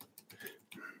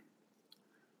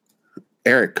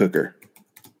 Eric cooker,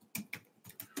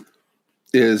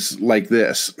 is like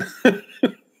this.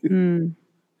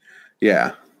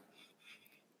 Yeah.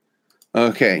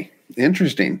 Okay.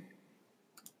 Interesting.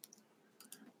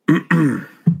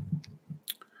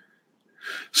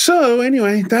 So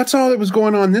anyway, that's all that was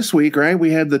going on this week, right?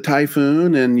 We had the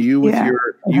typhoon, and you with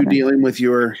you dealing with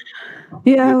your.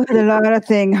 Yeah, we had a lot of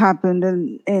things happened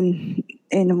in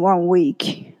 1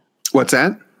 week. What's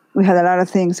that? We had a lot of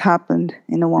things happened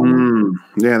in 1 week.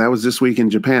 Yeah, that was this week in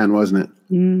Japan, wasn't it?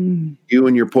 You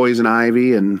and your poison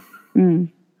ivy and.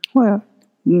 Well,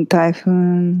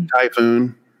 typhoon.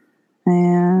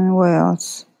 And what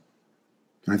else?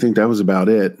 I think that was about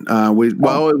it. It was a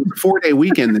 4-day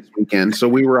weekend this weekend, so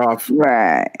we were off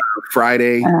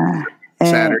Friday,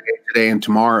 Saturday, today, and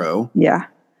tomorrow. Yeah,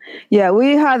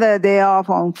 we had a day off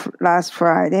on last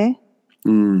Friday,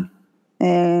 and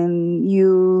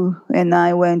you and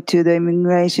I went to the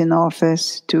immigration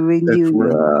office to renew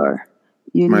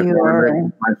my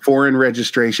foreign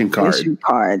registration card.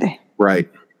 Right,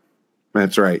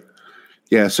 that's right.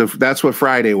 Yeah, so that's what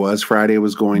Friday was. Friday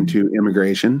was going to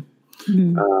immigration.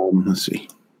 Let's see.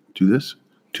 Do this?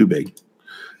 Too big.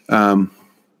 I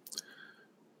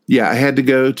had to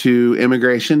go to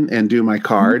immigration and do my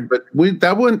card, but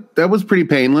that was pretty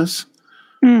painless.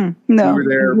 No, we were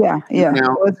there. Yeah.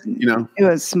 Now, it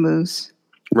was smooth.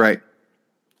 Right.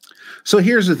 So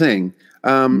here's the thing.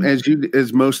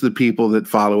 As most of the people that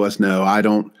follow us know, I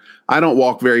don't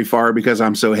walk very far because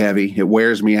I'm so heavy. It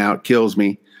wears me out, kills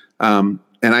me. And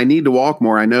I need to walk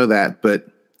more. I know that, but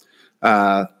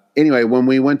anyway, when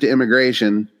we went to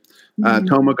immigration,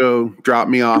 Tomoko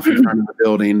dropped me off in front of the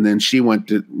building. And then she went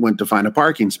to find a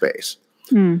parking space.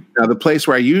 Now, the place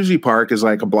where I usually park is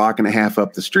like a block and a half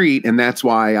up the street, and that's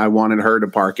why I wanted her to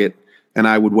park it, and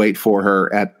I would wait for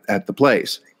her at the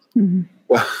place.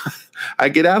 Well, I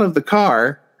get out of the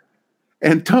car,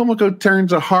 and Tomoko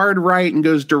turns a hard right and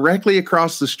goes directly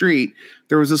across the street.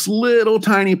 There was this little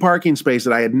tiny parking space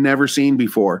that I had never seen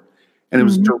before. And it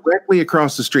was directly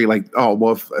across the street. Like, oh,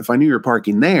 well, if I knew you were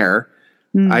parking there,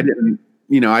 I didn't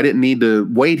need to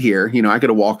wait here. I could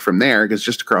have walked from there because it's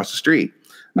just across the street.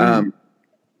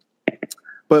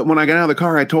 But when I got out of the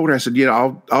car, I told her, I said,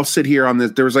 I'll sit here on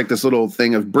this. There was like this little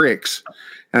thing of bricks.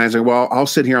 And I said, well, I'll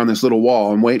sit here on this little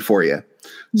wall and wait for you.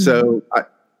 Mm-hmm. So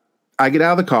I get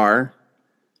out of the car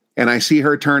and I see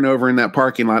her turn over in that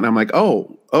parking lot. And I'm like,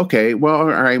 oh, okay. Well, all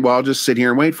right. Well, I'll just sit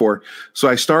here and wait for her. So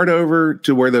I start over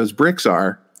to where those bricks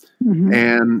are. Mm-hmm.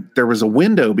 And there was a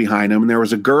window behind them and there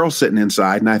was a girl sitting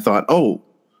inside. And I thought, oh,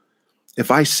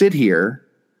 if I sit here,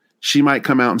 she might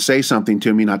come out and say something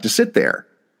to me not to sit there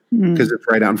because it's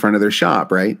right out in front of their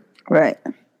shop. Right. Right.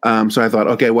 So I thought,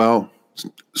 okay, well,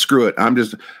 screw it.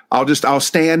 I'll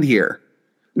stand here.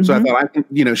 Mm-hmm. So I thought I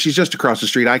can, she's just across the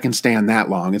street. I can stand that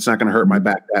long. It's not going to hurt my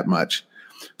back that much.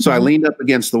 So I leaned up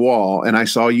against the wall and I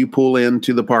saw you pull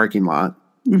into the parking lot.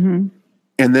 Mm-hmm.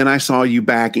 And then I saw you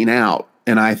backing out.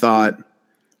 And I thought,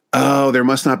 oh, there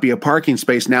must not be a parking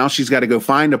space. Now she's got to go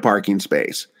find a parking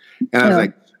space. And I was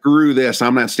like, screw this.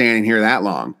 I'm not standing here that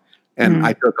long. And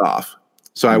I took off.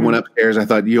 So I went upstairs. I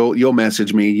thought you'll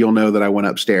message me. You'll know that I went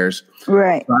upstairs.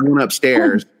 Right. So I went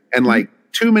upstairs and like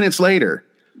 2 minutes later,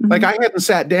 like I hadn't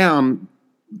sat down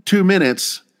 2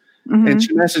 minutes and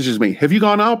she messages me, have you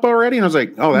gone up already? And I was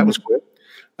like, oh, that was quick.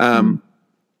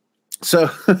 So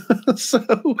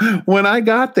when I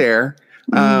got there,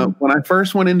 when I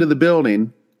first went into the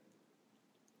building,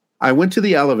 I went to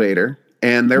the elevator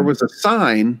and there was a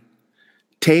sign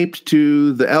taped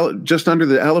to just under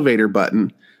the elevator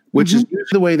button, which is usually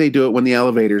the way they do it when the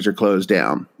elevators are closed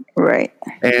down. Right.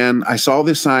 And I saw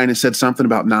this sign. It said something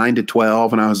about 9 to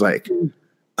 12. And I was like,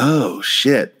 oh,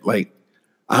 shit. Like,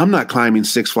 I'm not climbing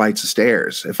 6 flights of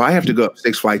stairs. If I have to go up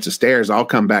 6 flights of stairs, I'll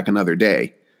come back another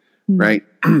day. Right.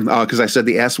 Because I said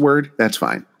the S word. That's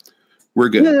fine. We're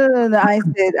good. No.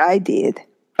 I did.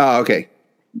 Oh, okay.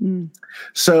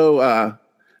 So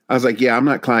I was like, yeah, I'm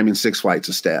not climbing 6 flights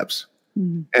of steps.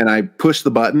 And I pushed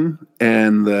the button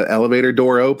and the elevator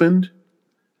door opened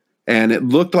and it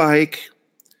looked like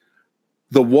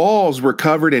the walls were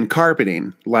covered in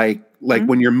carpeting, like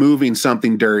when you're moving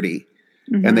something dirty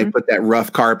and they put that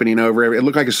rough carpeting over it. It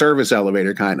looked like a service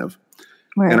elevator kind of.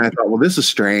 Right. And I thought, well, this is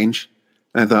strange.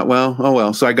 And I thought, well, oh,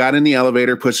 well. So I got in the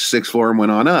elevator, pushed the 6th floor and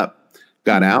went on up,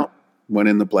 got out, went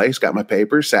in the place, got my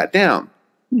papers, sat down.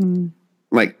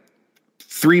 Like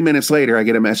 3 minutes later, I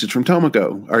get a message from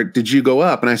Tomoko. Or did you go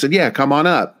up? And I said, yeah, come on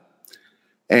up.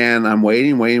 And I'm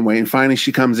waiting. Finally,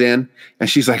 she comes in and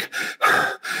she's like,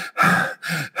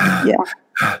 yeah.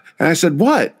 And I said,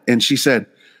 what? And she said,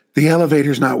 the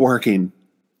elevator's not working.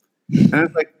 And I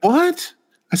was like, what?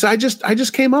 I said, I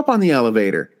just came up on the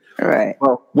elevator. Right.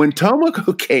 Well, when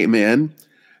Tomoko came in,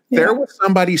 there was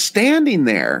somebody standing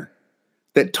there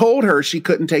that told her she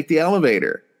couldn't take the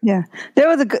elevator. Yeah, there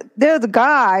was a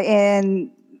guy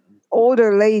and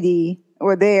older lady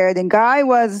were there. The guy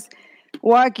was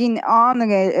working on the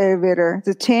elevator,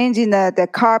 changing the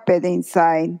carpet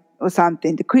inside or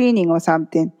something, the cleaning or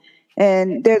something.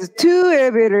 And there's 2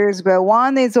 elevators, but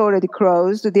one is already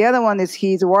closed. The other one is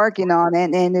he's working on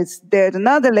it, and there's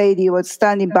another lady was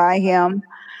standing by him.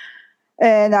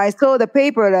 And I saw the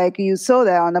paper like you saw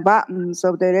that on the buttons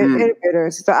of the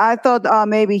elevators. So I thought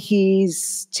maybe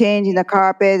he's changing the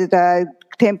carpet,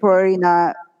 temporary,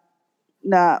 not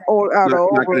going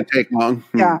to take long.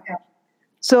 Yeah.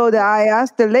 So I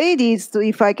asked the ladies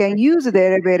if I can use the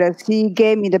elevator. She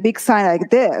gave me the big sign like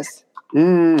this.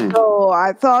 So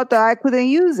I thought I couldn't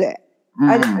use it.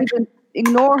 I didn't even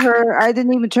ignore her. I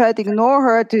didn't even try to ignore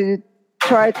her to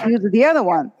try to use the other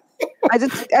one. I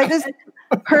just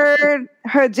heard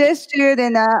her gesture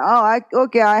and I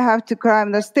have to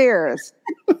climb the stairs.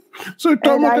 So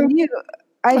and I knew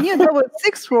that was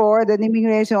 6th floor the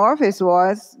immigration office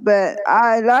was, but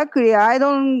luckily I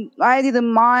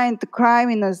didn't mind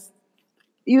climbing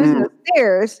using the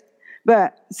stairs,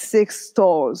 but 6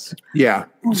 stalls. Yeah.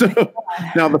 So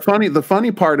now the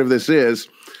funny part of this is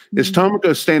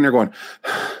Tomoko's standing there going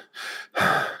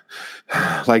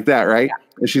like that, right?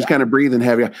 And she's kind of breathing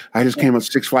heavy. I just came up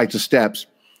 6 flights of steps.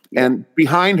 And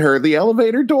behind her, the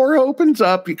elevator door opens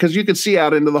up because you could see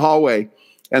out into the hallway.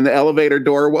 And the elevator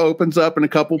door opens up and a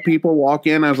couple people walk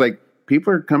in. I was like,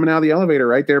 people are coming out of the elevator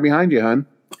right there behind you, hon.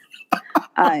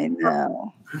 I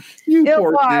know. You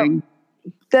poor thing.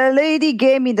 The lady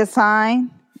gave me the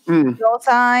sign. No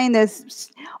sign.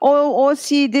 All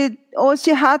she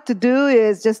had to do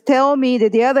is just tell me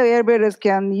that the other elevators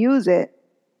can use it,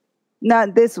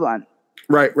 not this one.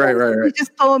 Right. She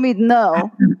just told me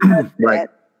no. Right.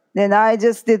 Then I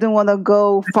just didn't want to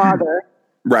go farther.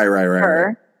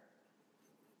 Right.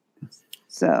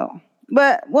 So,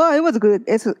 but it was a good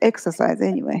exercise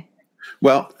anyway.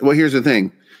 Well, here's the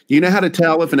thing. Do you know how to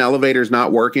tell if an elevator is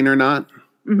not working or not?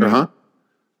 Huh?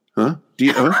 Do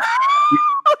you?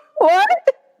 What?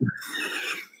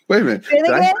 Wait a minute.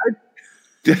 I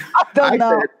don't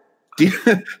know.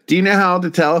 Do you know how to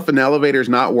tell if an elevator is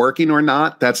not working or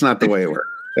not? That's not the way it works.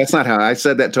 That's not how I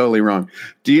said that totally wrong.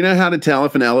 Do you know how to tell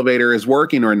if an elevator is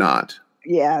working or not?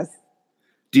 Yes.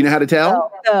 Do you know how to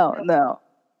tell? No.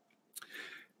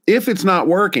 If it's not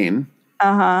working,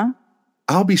 I'll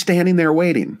be standing there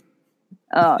waiting.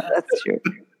 Oh, that's true.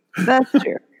 That's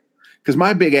true. Because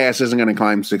my big ass isn't going to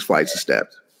climb 6 flights of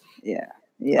steps. Yeah.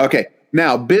 Okay.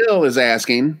 Now, Bill is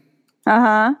asking.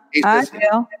 Hi,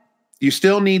 Bill. You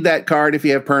still need that card if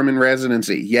you have permanent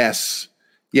residency. Yes.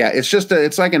 Yeah,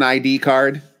 it's like an ID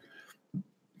card.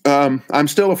 I'm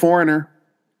still a foreigner.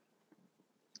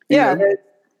 Yeah.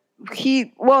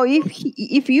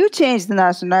 If you change the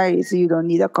nationalities, you don't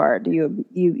need a card. If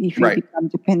you become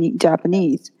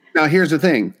Japanese. Now, here's the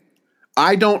thing.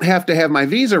 I don't have to have my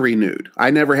visa renewed.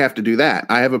 I never have to do that.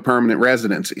 I have a permanent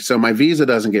residency, so my visa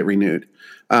doesn't get renewed.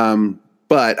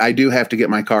 But I do have to get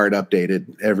my card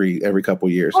updated every couple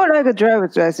of years. Or like a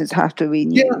driver's license have to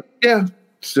renew. Yeah.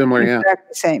 Similar, exactly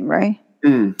the same, right?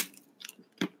 Yeah.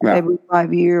 Every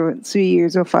 5 years, 3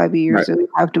 years or 5 years, so you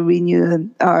have to renew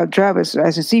our driver's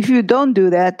license. If you don't do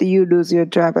that, you lose your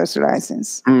driver's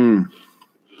license.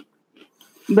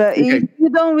 But if you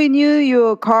don't renew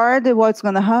your card, what's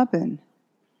going to happen?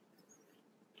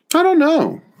 I don't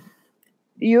know.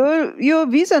 Your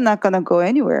visa not going to go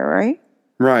anywhere, right?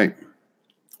 Right.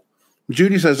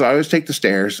 Judy says, I always take the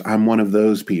stairs. I'm one of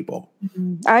those people.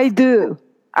 I do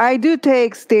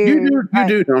take stairs. You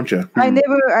do, don't you? I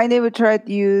never tried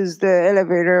to use the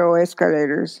elevator or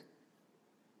escalators.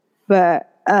 But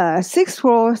 6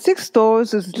 floors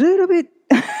is a little bit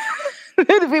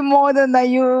more than that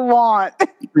you want.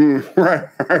 Right.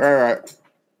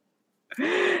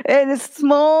 And a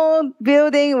small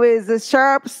building with the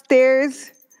sharp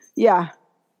stairs. Yeah.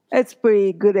 It's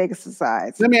pretty good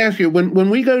exercise. Let me ask you, when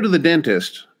we go to the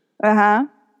dentist, do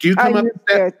you come up the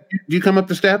steps? Do you come up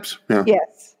the steps? No.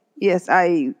 Yes,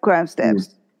 I climb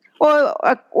steps. Well,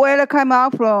 when I come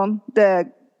out from the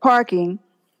parking,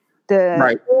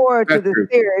 the door to the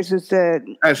stairs is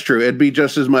that's true. It'd be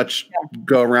just as much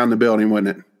go around the building,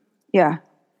 wouldn't it? Yeah,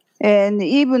 and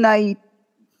even I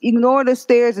ignore the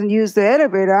stairs and use the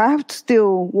elevator. I have to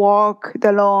still walk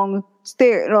the long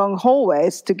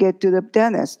hallways to get to the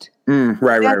dentist.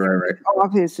 Right.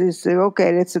 Office is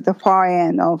it's at the far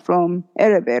end from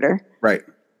elevator. Right.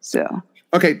 So.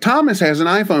 Okay, Thomas has an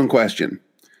iPhone question.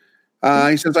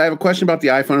 He says, I have a question about the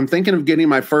iPhone. I'm thinking of getting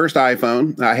my first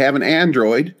iPhone. I have an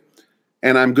Android,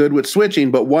 and I'm good with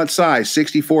switching, but what size?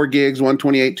 64 gigs,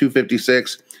 128,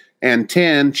 256, and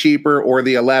 10 cheaper, or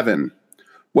the 11?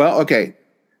 Well, okay.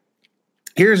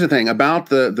 Here's the thing about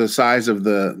the size of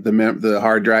the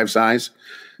hard drive size,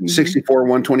 64,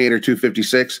 128, or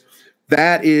 256.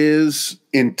 That is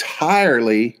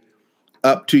entirely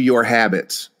up to your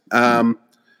habits.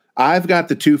 I've got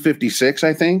the 256,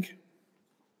 I think.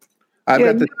 I've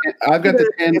got the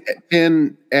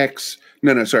 10X.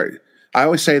 No, sorry. I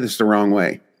always say this the wrong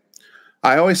way.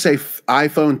 I always say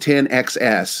iPhone 10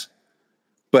 XS,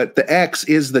 but the X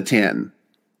is the 10.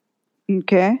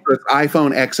 Okay. So it's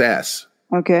iPhone XS.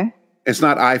 Okay. It's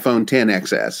not iPhone 10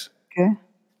 XS. Okay.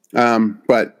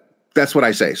 But that's what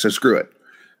I say, so screw it.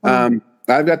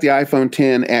 I've got the iPhone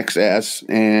 10 XS,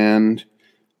 and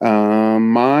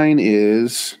mine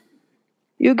is...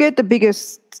 You get the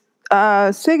biggest,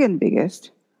 second biggest.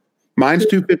 Mine's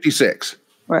 256.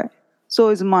 Right. So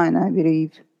is mine, I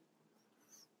believe.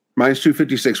 Mine's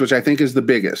 256, which I think is the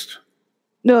biggest.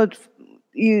 No,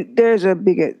 there's a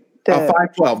bigger...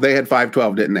 512. They had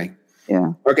 512, didn't they?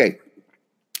 Yeah. Okay.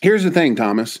 Here's the thing,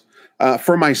 Thomas.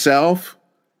 For myself,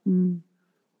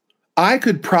 I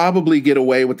could probably get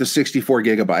away with the 64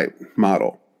 gigabyte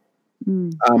model.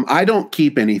 I don't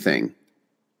keep anything.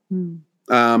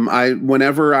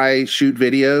 Whenever I shoot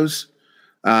videos,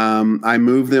 I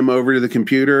move them over to the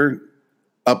computer,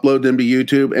 upload them to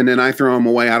YouTube, and then I throw them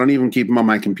away. I don't even keep them on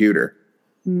my computer.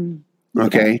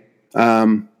 Okay.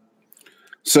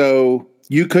 So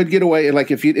you could get away,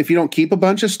 like if you don't keep a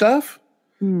bunch of stuff.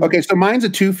 Okay, so mine's a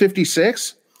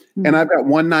 256, and I've got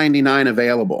 199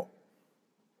 available.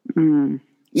 Yeah,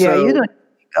 so, you don't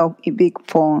need a big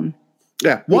phone.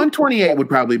 Yeah, 128 would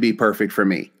probably be perfect for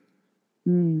me.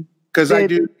 Because I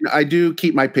do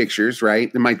keep my pictures,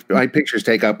 right? And my pictures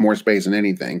take up more space than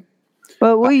anything.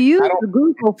 But we use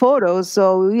Google Photos,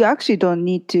 so we actually don't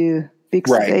need to big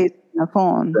space in a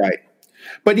phone. Right.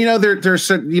 But there's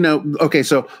okay,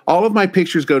 so all of my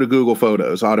pictures go to Google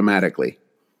Photos automatically.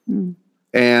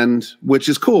 And which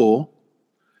is cool.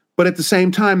 But at the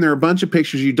same time, there are a bunch of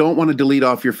pictures you don't want to delete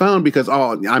off your phone because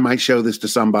I might show this to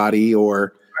somebody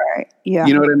or right. Yeah.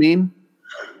 You know what I mean?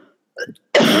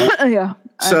 Yeah.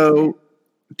 So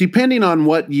depending on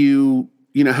what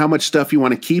how much stuff you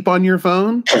want to keep on your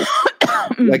phone,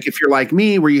 like if you're like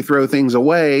me where you throw things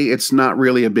away, it's not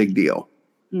really a big deal.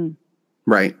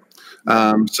 Right.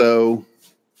 So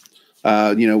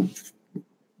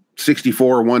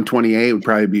 64 or 128 would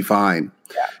probably be fine.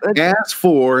 Yeah, as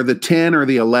for the 10 or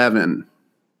the 11,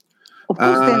 of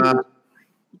course,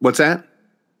 what's that?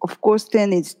 Of course,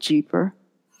 10 is cheaper.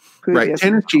 Right,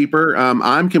 10 is cheaper.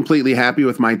 I'm completely happy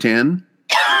with my 10.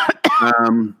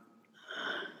 I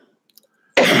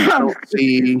don't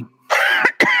see.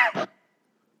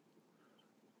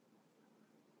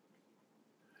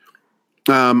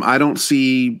 I don't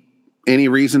see any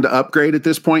reason to upgrade at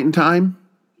this point in time.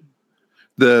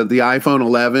 The iPhone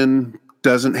 11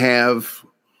 doesn't have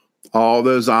all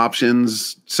those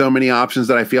options, so many options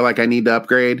that I feel like I need to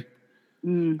upgrade.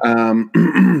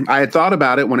 I had thought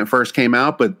about it when it first came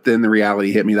out, but then the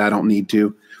reality hit me that I don't need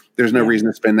to. There's no reason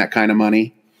to spend that kind of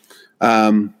money.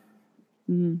 So,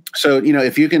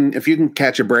 if you can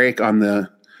catch a break on the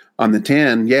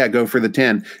 10, go for the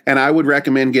 10. And I would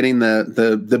recommend getting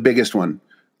the biggest one,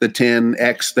 the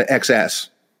 10X, the XS.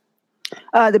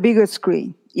 The bigger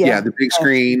screen. Yeah, the big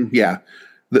screen. Yeah,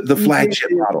 the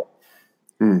flagship model.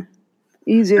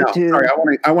 Easier to. Sorry,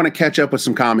 I want to catch up with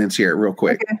some comments here real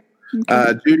quick.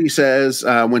 Okay. Judy says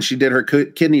when she did her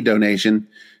kidney donation,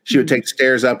 she would take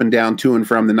stairs up and down to and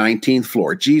from the 19th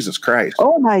floor. Jesus Christ!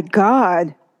 Oh my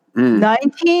God!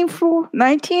 19th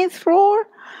floor.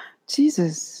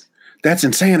 Jesus, that's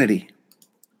insanity.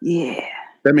 Yeah,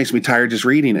 that makes me tired just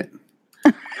reading it.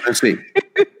 Let's see.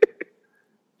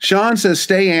 Sean says,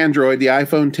 stay Android. The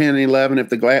iPhone 10 and 11, if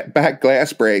the back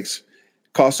glass breaks,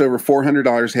 costs over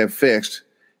 $400 to have fixed,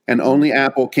 and only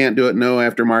Apple can't do it. No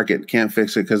aftermarket can't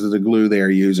fix it because of the glue they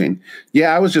are using.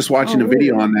 Yeah, I was just watching a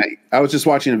video on that. I was just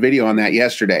watching a video on that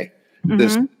yesterday.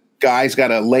 This guy's got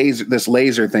this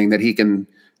laser thing that he can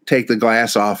take the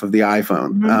glass off of the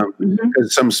iPhone.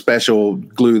 It's some special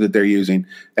glue that they're using,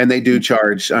 and they do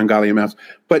charge ungodly amounts.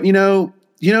 But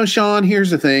Sean, here's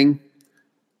the thing.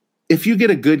 If you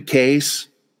get a good case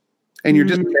and you're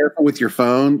just careful with your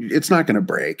phone, it's not going to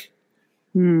break.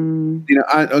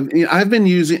 I've been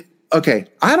using,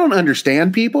 I don't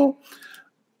understand people.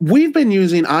 We've been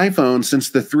using iPhone since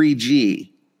the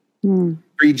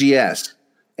 3GS,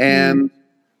 and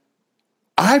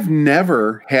I've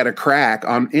never had a crack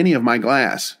on any of my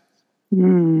glass.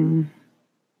 Now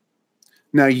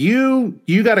you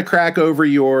got a crack over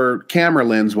your camera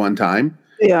lens one time.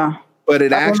 Yeah. But I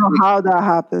don't know how that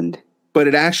happened. But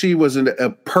it actually was a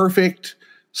perfect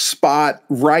spot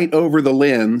right over the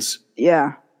lens.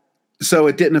 Yeah. So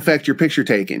it didn't affect your picture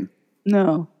taking.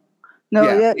 No.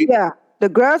 Yeah. The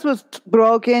glass was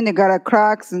broken. It got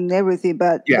cracks and everything,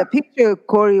 but the picture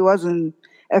quality wasn't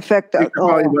affected at all.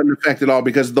 Probably wasn't affected at all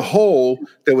because the hole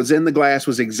that was in the glass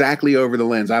was exactly over the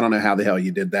lens. I don't know how the hell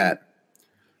you did that.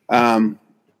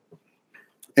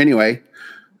 Anyway,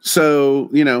 so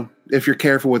if you're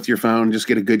careful with your phone, just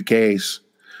get a good case.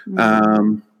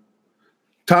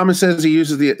 Thomas says he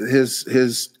uses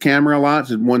his camera a lot.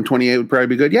 So 128 would probably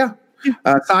be good. Yeah.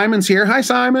 Simon's here. Hi,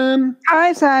 Simon.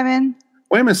 Hi, Simon.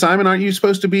 Wait a minute, Simon. Aren't you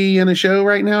supposed to be in a show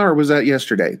right now, or was that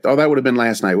yesterday? Oh, that would have been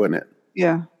last night, wouldn't it?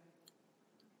 Yeah.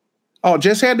 Oh,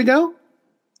 Jess had to go?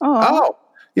 Oh.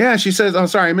 Yeah, she says, oh,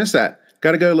 sorry, I missed that.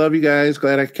 Got to go. Love you guys.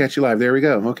 Glad I could catch you live. There we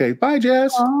go. Okay. Bye,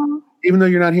 Jess. Even though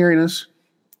you're not hearing us.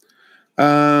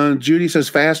 Judy says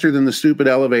faster than the stupid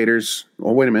elevators.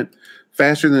 Oh, wait a minute.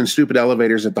 Faster than stupid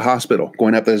elevators at the hospital,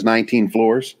 going up those 19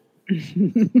 floors.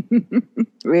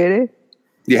 Really?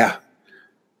 Yeah.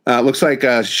 Looks like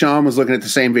Sean was looking at the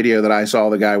same video that I saw,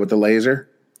 the guy with the laser.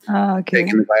 Okay.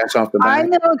 Taking the glass off the back. I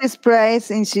know this place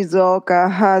in Shizuoka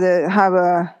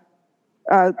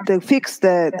to fix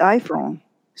the iPhone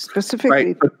specifically.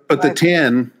 Right. But the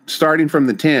 10, starting from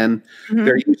the 10,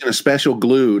 they're using a special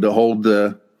glue to hold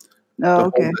the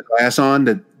hold the glass on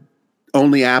that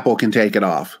only Apple can take it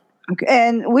off. Okay.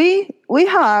 And we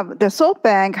have the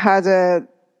SoftBank has a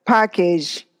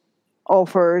package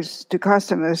offers to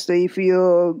customers. So if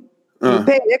you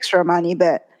pay extra money,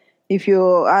 but if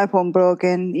your iPhone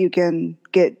broken, you can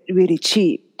get really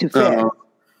cheap to fix.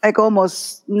 Like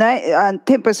almost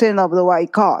 10% of what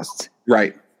it costs.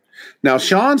 Right. Now,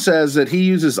 Sean says that he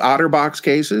uses OtterBox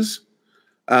cases,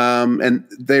 and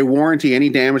they warranty any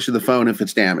damage to the phone if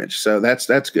it's damaged. So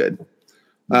that's good.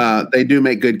 They do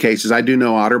make good cases. I do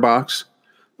know OtterBox.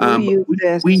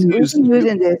 We use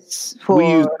Urban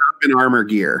Armor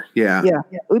gear. Yeah.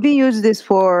 We've been using this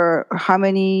for how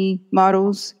many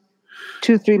models?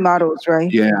 2-3 models,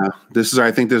 right? Yeah.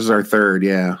 I think this is our third.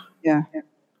 Yeah. Yeah.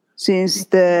 Since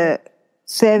the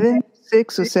 7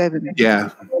 6 or 7. Yeah.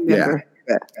 Yeah.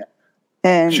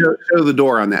 And show the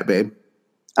door on that, babe.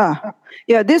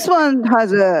 Yeah, this one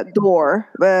has a door,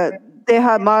 but they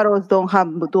have models don't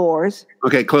have doors.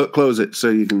 Okay, close it so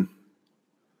you can.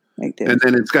 Like this. And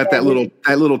then it's got that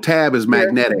little tab is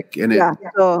magnetic, and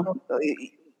so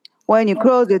when you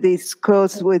close it, it's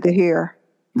closed with here.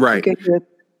 Right. You get the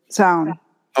sound.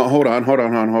 Oh, hold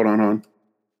on.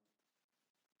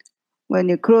 When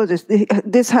you close it,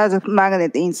 this has a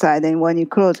magnet inside, and when you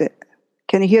close it,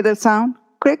 can you hear the sound?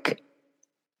 Click.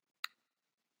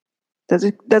 Does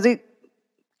it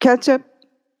catch up?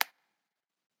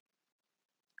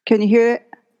 Can you hear it?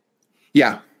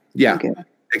 Yeah. Okay.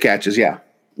 It catches, yeah.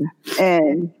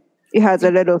 And it has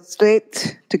a little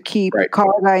slit to keep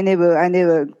cards. I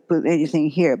never put anything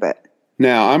here, but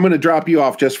now I'm going to drop you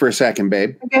off just for a second,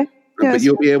 babe. Okay. But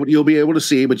you'll be able to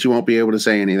see, but you won't be able to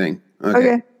say anything.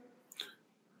 Okay.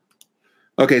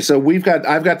 Okay, so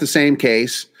I've got the same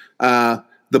case.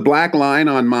 The black line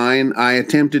on mine, I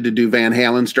attempted to do Van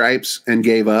Halen stripes and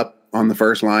gave up on the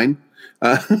first line.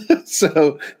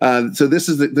 So this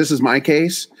is my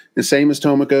case. The same as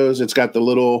Tomoko's. It's got the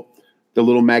little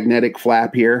magnetic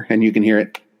flap here, and you can hear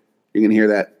it. You can hear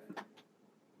that,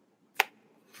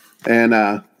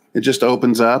 and it just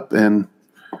opens up and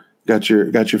got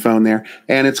your phone there,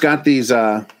 and it's got these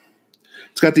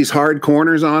hard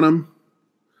corners on them.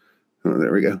 Oh,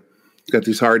 there we go. It's got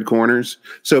these hard corners.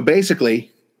 So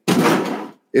basically,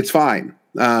 it's fine.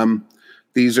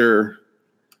 These are.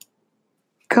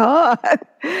 God,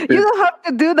 you don't have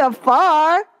to do that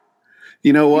far.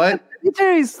 You know what? The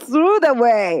picture is through the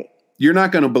way. You're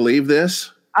not going to believe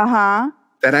this. That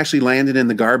actually landed in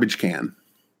the garbage can.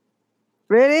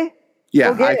 Really? Yeah,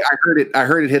 I heard it. I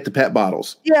heard it hit the pet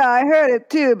bottles. Yeah, I heard it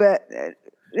too, but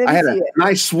I had a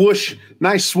nice swoosh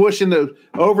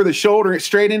over the shoulder,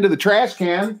 straight into the trash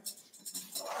can.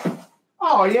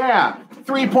 Oh yeah,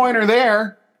 3-pointer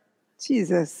there.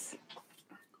 Jesus.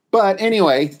 But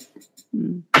anyway,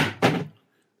 you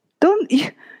don't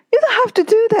have to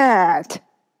do that.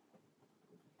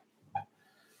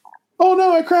 Oh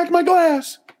no, I cracked my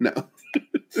glass. No.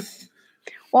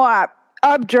 Well,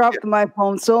 I've dropped my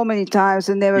phone so many times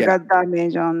and never got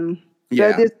damage on.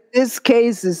 Yeah. So this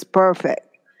case is perfect.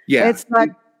 Yeah. It's not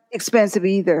expensive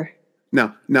either.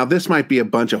 Now this might be a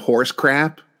bunch of horse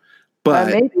crap, but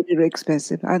maybe it's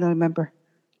expensive. I don't remember.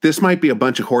 This might be a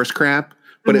bunch of horse crap,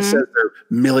 but it says they're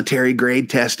military grade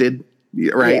tested,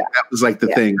 right? Yeah. That was like the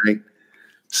thing, right?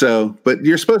 So, but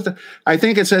you're supposed to. I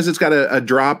think it says it's got a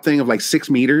drop thing of like 6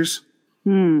 meters.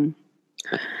 5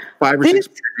 or 6 meters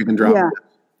you can drop.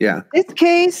 Yeah. This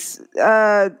case,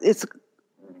 it's a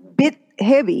bit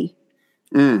heavy.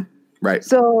 Right.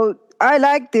 So I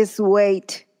like this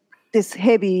weight, this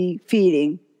heavy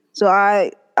feeling. So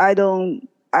I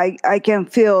can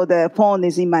feel the phone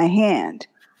is in my hand.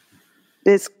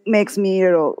 This makes me a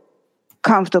little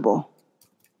comfortable.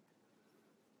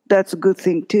 That's a good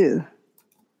thing too.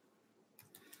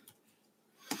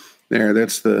 There,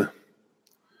 that's the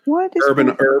what is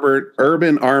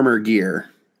Urban Armor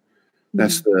Gear.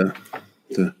 That's the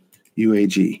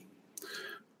UAG.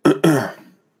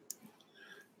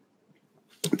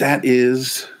 That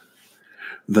is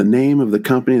the name of the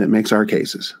company that makes our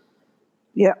cases.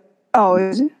 Yeah. Oh,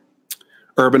 is it?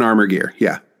 Urban Armor Gear.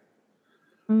 Yeah.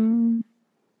 Okay.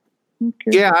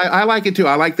 Yeah, I like it too.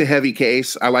 I like the heavy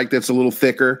case. I like that it's a little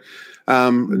thicker.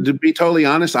 To be totally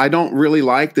honest, I don't really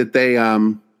like that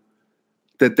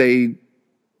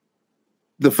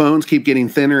the phones keep getting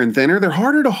thinner and thinner. They're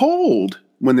harder to hold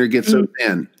when they get so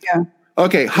thin. Yeah.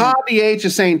 Okay, Hobby H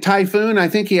is saying Typhoon. I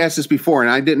think he asked this before,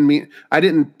 and I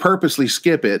didn't purposely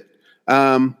skip it.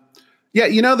 Yeah,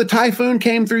 the Typhoon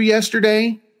came through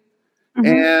yesterday,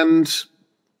 and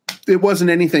it wasn't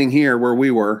anything here where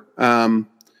we were.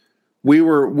 We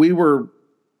were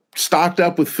stocked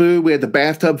up with food. We had the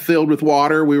bathtub filled with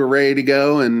water. We were ready to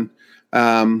go, and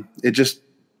it just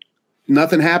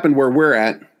nothing happened where we're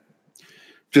at.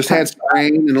 Just had some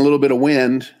rain and a little bit of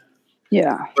wind.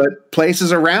 Yeah. But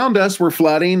places around us were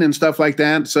flooding and stuff like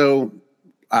that. So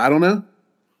I don't know.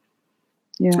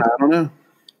 Yeah. I don't know.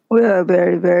 We are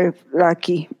very, very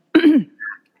lucky.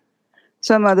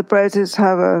 Some other places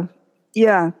have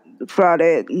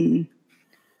flooded and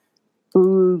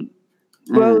who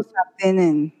blow something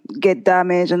and get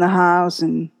damage on the house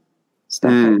and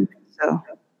stuff like that. So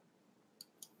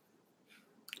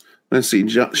let's see.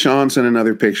 Sean sent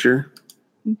another picture.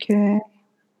 Okay.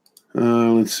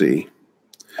 Let's see.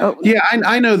 Oh yeah,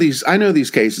 I know these. I know these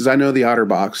cases. I know the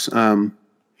OtterBox.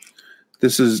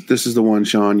 This is the one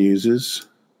Sean uses.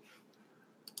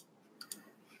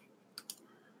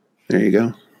 There you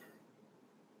go.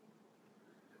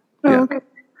 Yeah.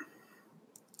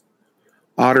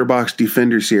 OtterBox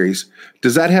Defender series.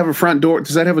 Does that have a front door?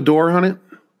 Does that have a door on it?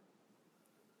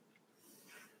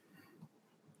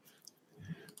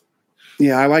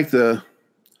 Yeah, I like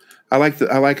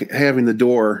having the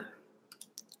door.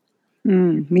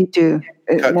 Me too.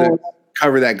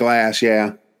 Cover that glass,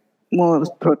 yeah. More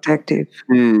protective.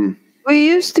 We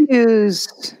used to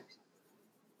use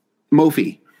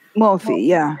Mophie. Mophie,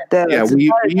 yeah.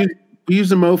 We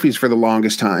used the Mophies for the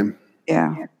longest time.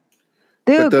 Yeah.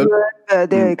 They're good,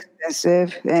 but they're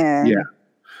expensive. And yeah.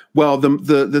 Well,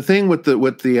 the thing with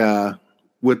the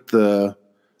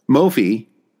Mophie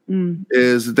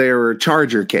is they're a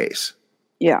charger case.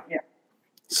 Yeah.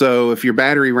 So if your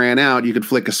battery ran out, you could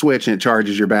flick a switch and it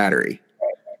charges your battery.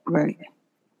 Right.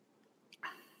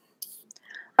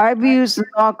 I've used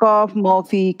knockoff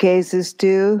Mophie cases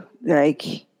too, like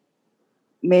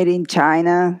made in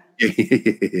China.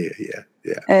 Yeah.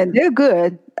 And they're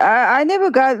good. I never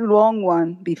got a long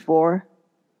one before.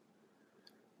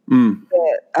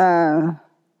 But, I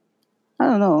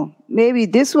don't know. Maybe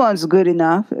this one's good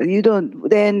enough.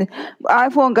 Then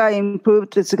iPhone got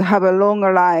improved to have a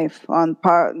longer life on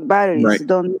batteries. Right. You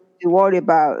don't need to worry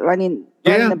about running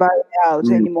the battery out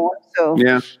anymore. So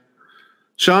yeah.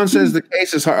 Sean says the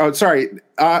case is hard. Oh, sorry.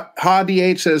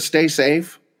 HaDH says stay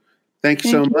safe. Thank you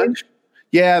so much.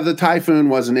 Yeah, the typhoon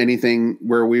wasn't anything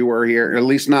where we were here, at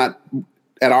least not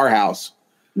at our house.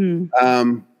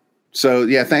 So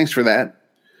yeah, thanks for that.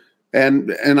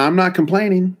 And I'm not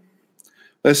complaining.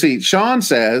 Let's see. Sean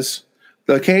says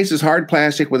the case is hard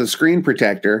plastic with a screen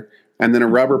protector and then a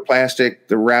rubber plastic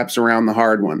that wraps around the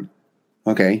hard one.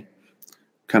 Okay.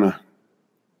 Kind of.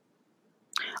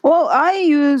 Well, I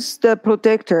use the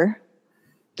protector.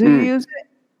 Do you use it?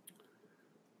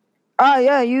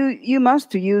 Yeah, you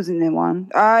must be using the one.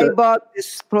 I bought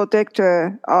this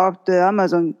protector off the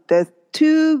Amazon. The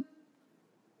two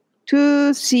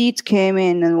seats came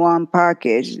in one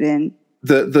package. Then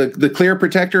the clear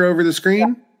protector over the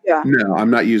screen? Yeah. No, I'm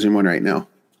not using one right now.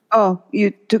 Oh, you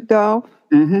took that off?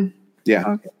 Mm-hmm. Yeah.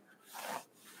 Okay.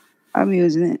 I'm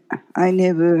using it. I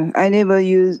never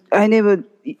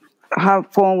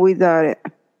have phone without it.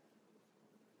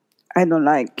 I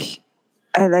like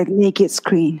naked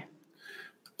screen.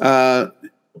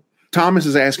 Thomas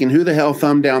is asking, who the hell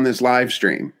thumbed down this live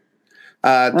stream?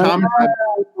 Thomas,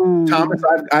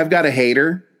 I've got a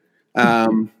hater.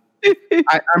 I'm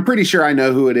pretty sure I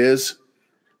know who it is.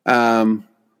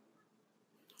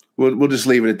 We'll just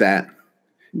leave it at that.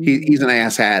 He's an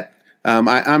asshat.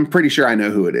 I'm pretty sure I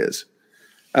know who it is.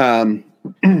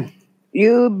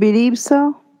 You believe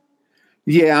so?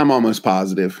 Yeah, I'm almost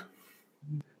positive.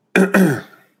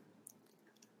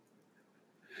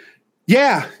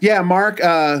 Yeah, Mark.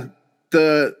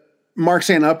 The Mark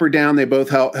saying up or down, they both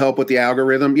help with the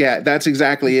algorithm. Yeah, that's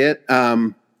exactly it.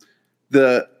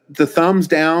 The thumbs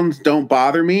downs don't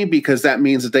bother me because that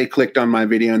means that they clicked on my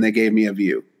video and they gave me a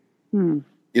view. You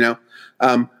know,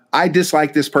 I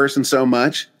dislike this person so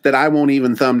much that I won't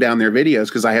even thumb down their videos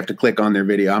because I have to click on their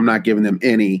video. I'm not giving them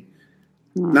any.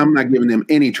 I'm not giving them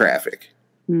any traffic.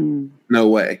 No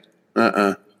way.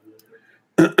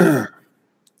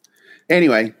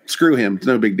 Anyway, screw him. It's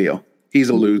no big deal. He's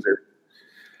a loser.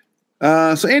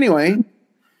 So anyway,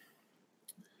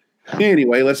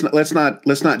 let's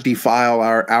not defile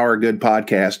our good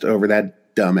podcast over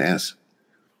that dumbass.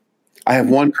 I have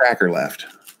one cracker left.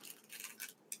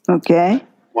 Okay.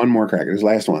 One more cracker. This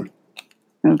last one.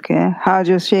 Okay. How's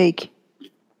your shake?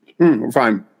 We're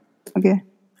fine. Okay.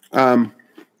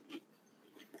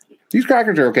 These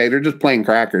crackers are okay. They're just plain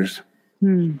crackers.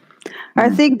 I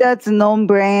think that's a known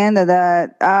brand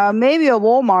that maybe a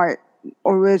Walmart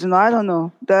original. I don't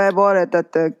know. That I bought it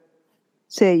at the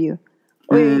Seiyu.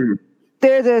 The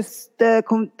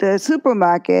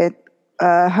supermarket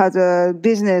has a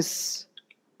business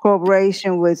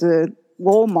cooperation with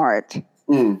Walmart.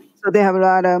 So they have a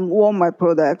lot of Walmart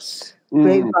products,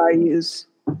 great values.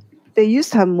 They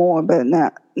used to have more, but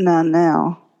not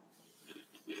now.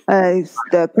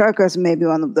 The crackers may be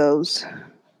one of those.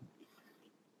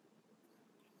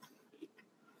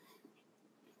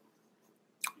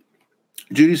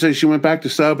 Judy says she went back to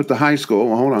sub at the high school.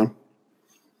 Well, hold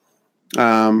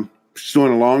on. She's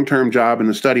doing a long-term job in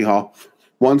the study hall.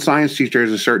 One science teacher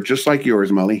has a shirt just like yours,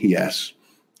 Molly. Yes.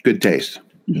 Good taste.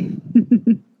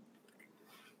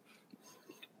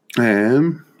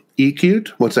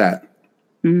 E-Cute? What's that?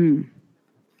 I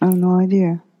have no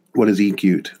idea. What is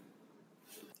E-Cute?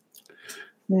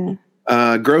 Yeah.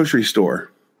 Grocery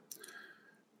store.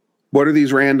 What are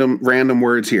these random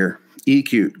words here?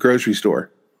 E-Cute, grocery store.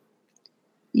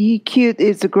 E-Cute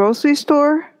is a grocery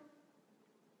store?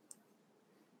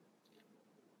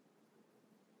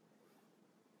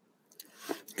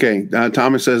 Okay.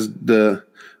 Thomas says the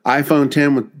iPhone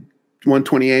 10 with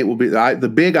 128 will be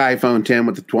the big iPhone 10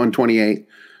 with the 128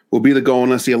 will be the goal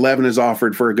unless the 11 is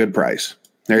offered for a good price.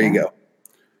 There you go.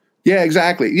 Yeah,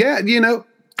 exactly. Yeah,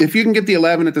 if you can get the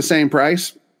 11 at the same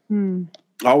price,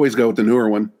 always go with the newer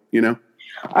one. And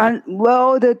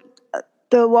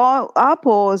the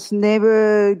Apples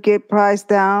never get priced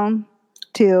down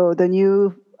till the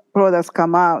new products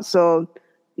come out. So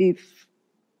if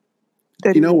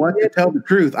you know what, to tell the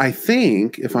truth, I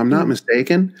think, if I'm not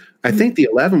mistaken, I think the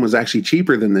 11 was actually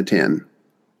cheaper than the 10.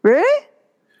 Really?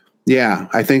 Yeah,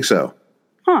 I think so.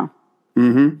 Huh.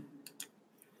 Mm-hmm.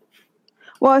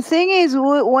 Well, the thing is,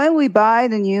 when we buy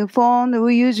the new phone,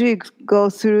 we usually go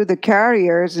through the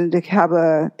carriers and they have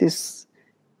this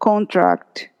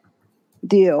contract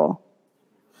deal.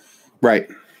 Right.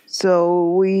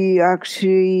 So we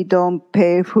actually don't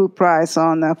pay full price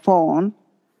on the phone.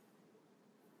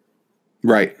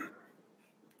 Right.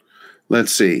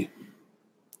 Let's see.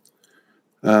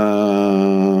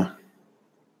 Let's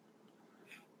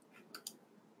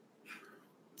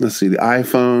see. The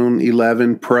iPhone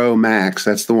 11 Pro Max.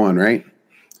 That's the one, right?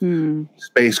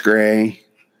 Space gray.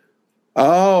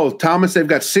 Oh, Thomas, they've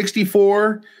got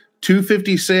 64,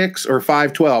 256, or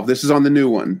 512. This is on the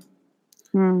new one.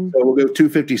 So we'll go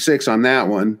 256 on that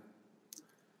one.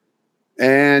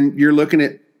 And you're looking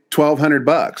at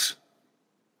 $1,200.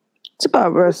 It's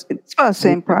about the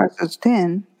same price as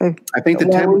 10. I think the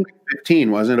 10 was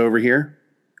 15, wasn't it, over here?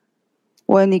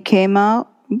 When it came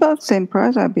out, about the same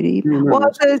price, I believe. Well,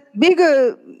 the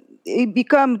bigger, it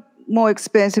become more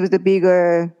expensive the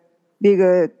bigger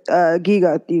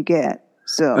giga you get.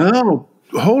 So. Oh,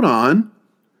 hold on.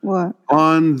 What?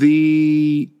 On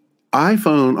the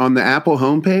iPhone, on the Apple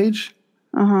homepage,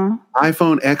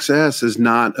 iPhone XS is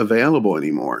not available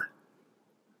anymore.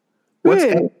 What's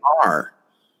Really? XR?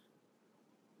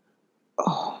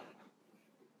 Oh,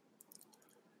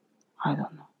 I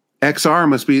don't know. XR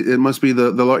must be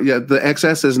the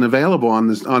XS isn't available on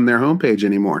their homepage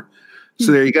anymore.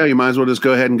 So there you go. You might as well just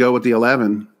go ahead and go with the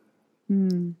 11.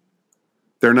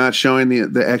 They're not showing the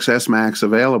XS Max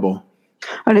available.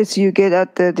 Unless you get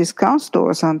at the discount store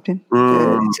or something.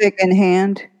 Second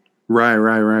hand. Right.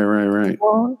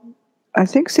 Well, I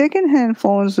think second hand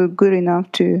phones are good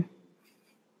enough too.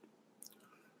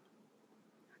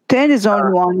 10 is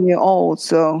only 1 year old,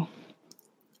 so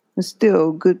it's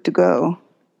still good to go.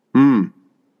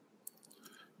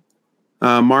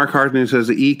 Mark Hartman says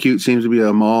the E-Cute seems to be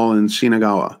a mall in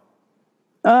Shinagawa.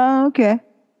 Oh, okay.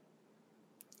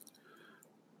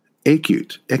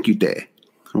 E-Cute. I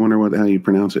wonder how you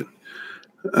pronounce it.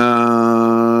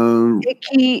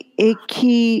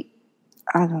 Iki,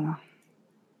 I don't know.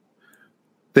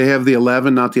 They have the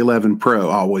 11, not the 11 Pro.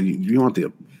 Oh, well, you want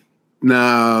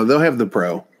no, they'll have the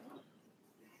Pro.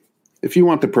 If you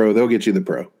want the Pro, they'll get you the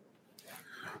Pro.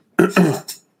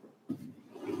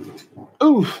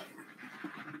 Ooh.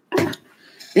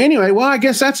 Anyway, well, I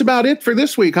guess that's about it for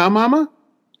this week, huh, Mama?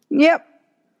 Yep.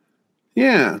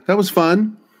 Yeah, that was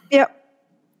fun. Yep.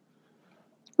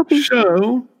 Okay.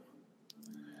 So,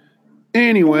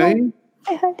 anyway,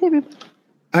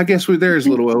 I guess there's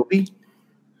little Opie.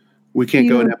 We can't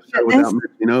go an episode without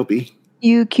mentioning Opie.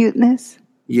 You cuteness.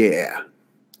 Yeah.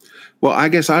 Well, I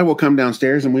guess I will come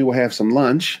downstairs and we will have some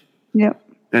lunch. Yep.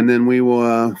 And then we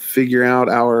will figure out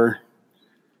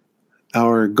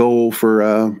our goal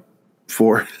for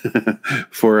what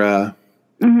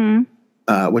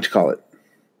you call it?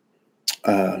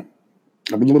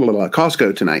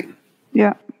 Costco tonight.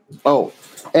 Yeah. Oh,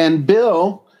 and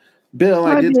Bill,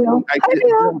 Hi, I did Bill.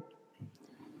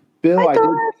 Bill, I did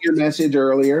get your message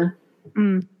earlier.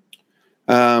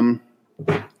 I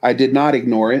did not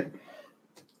ignore it.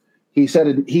 He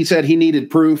said he needed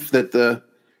proof that the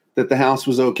house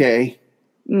was okay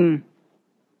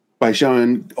by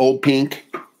showing old pink.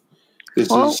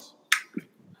 This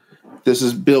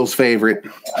is Bill's favorite.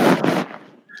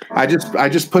 I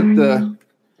just put a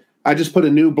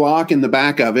new block in the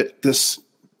back of it. This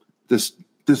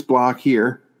block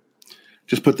here.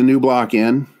 Just put the new block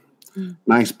in.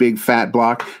 Nice big fat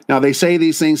block. Now they say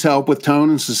these things help with tone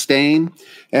and sustain,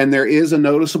 and there is a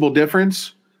noticeable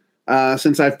difference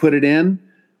since I've put it in.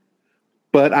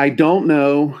 But I don't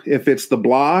know if it's the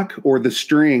block or the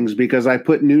strings because I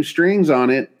put new strings on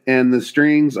it, and the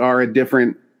strings are a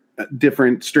different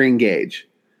string gauge.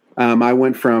 I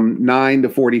went from 9 to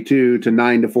 42 to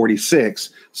 9 to 46,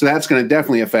 so that's going to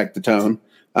definitely affect the tone.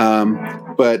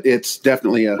 But it's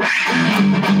definitely a.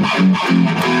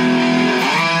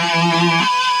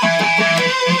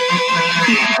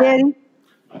 Daddy?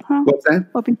 Huh? What's that?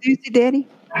 Open Tuesday, Daddy?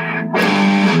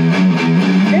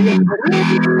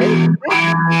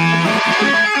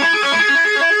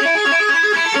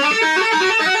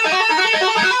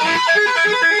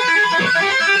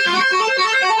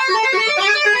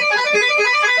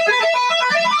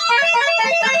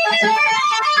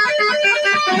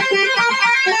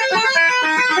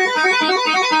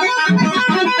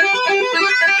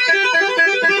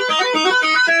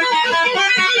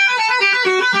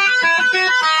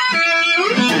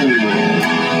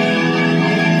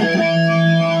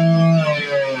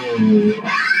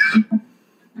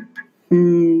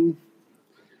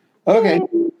 Okay.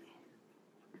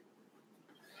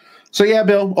 So yeah,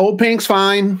 Bill, Old Pink's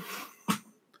fine.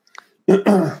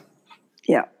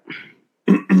 Yeah.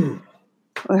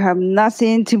 We have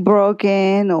nothing to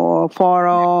broken or fall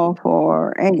off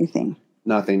or anything.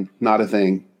 Nothing. Not a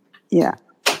thing. Yeah.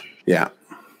 Yeah.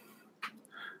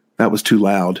 That was too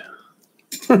loud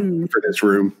for this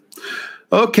room.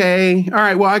 Okay. All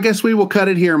right. Well, I guess we will cut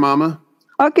it here, Mama.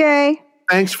 Okay.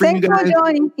 Thanks you guys. For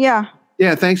joining. Yeah.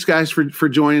 Yeah. Thanks, guys, for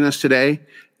joining us today.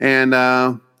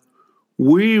 And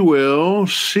we will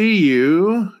see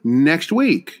you next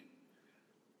week.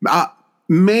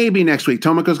 Maybe next week.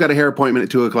 Tomoko's got a hair appointment at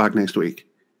 2:00 next week.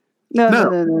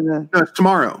 No. It's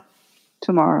tomorrow.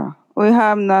 Tomorrow. We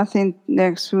have nothing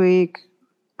next week,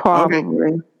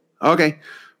 probably. Okay.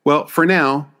 Well, for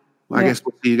now, I guess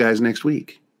we'll see you guys next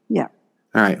week. Yeah.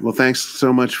 All right. Well, thanks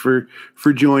so much for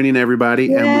joining, everybody.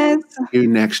 Yes. And we'll see you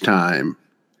next time.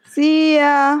 See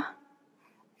ya.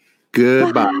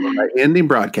 Goodbye. Ending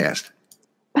broadcast.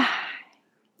 Bye.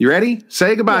 You ready?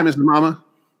 Say goodbye, Mrs. Mama.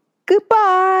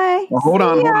 Goodbye. Well, hold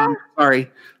on.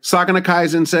 Sorry. Sakana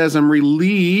Kaizen says, I'm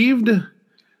relieved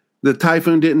the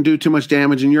typhoon didn't do too much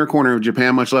damage in your corner of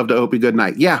Japan. Much love to Opie. Good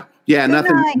night. Yeah.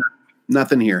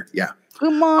 Nothing here. Yeah.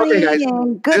 Good morning. Okay, guys.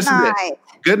 And good night.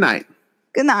 Good night.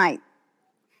 Good night.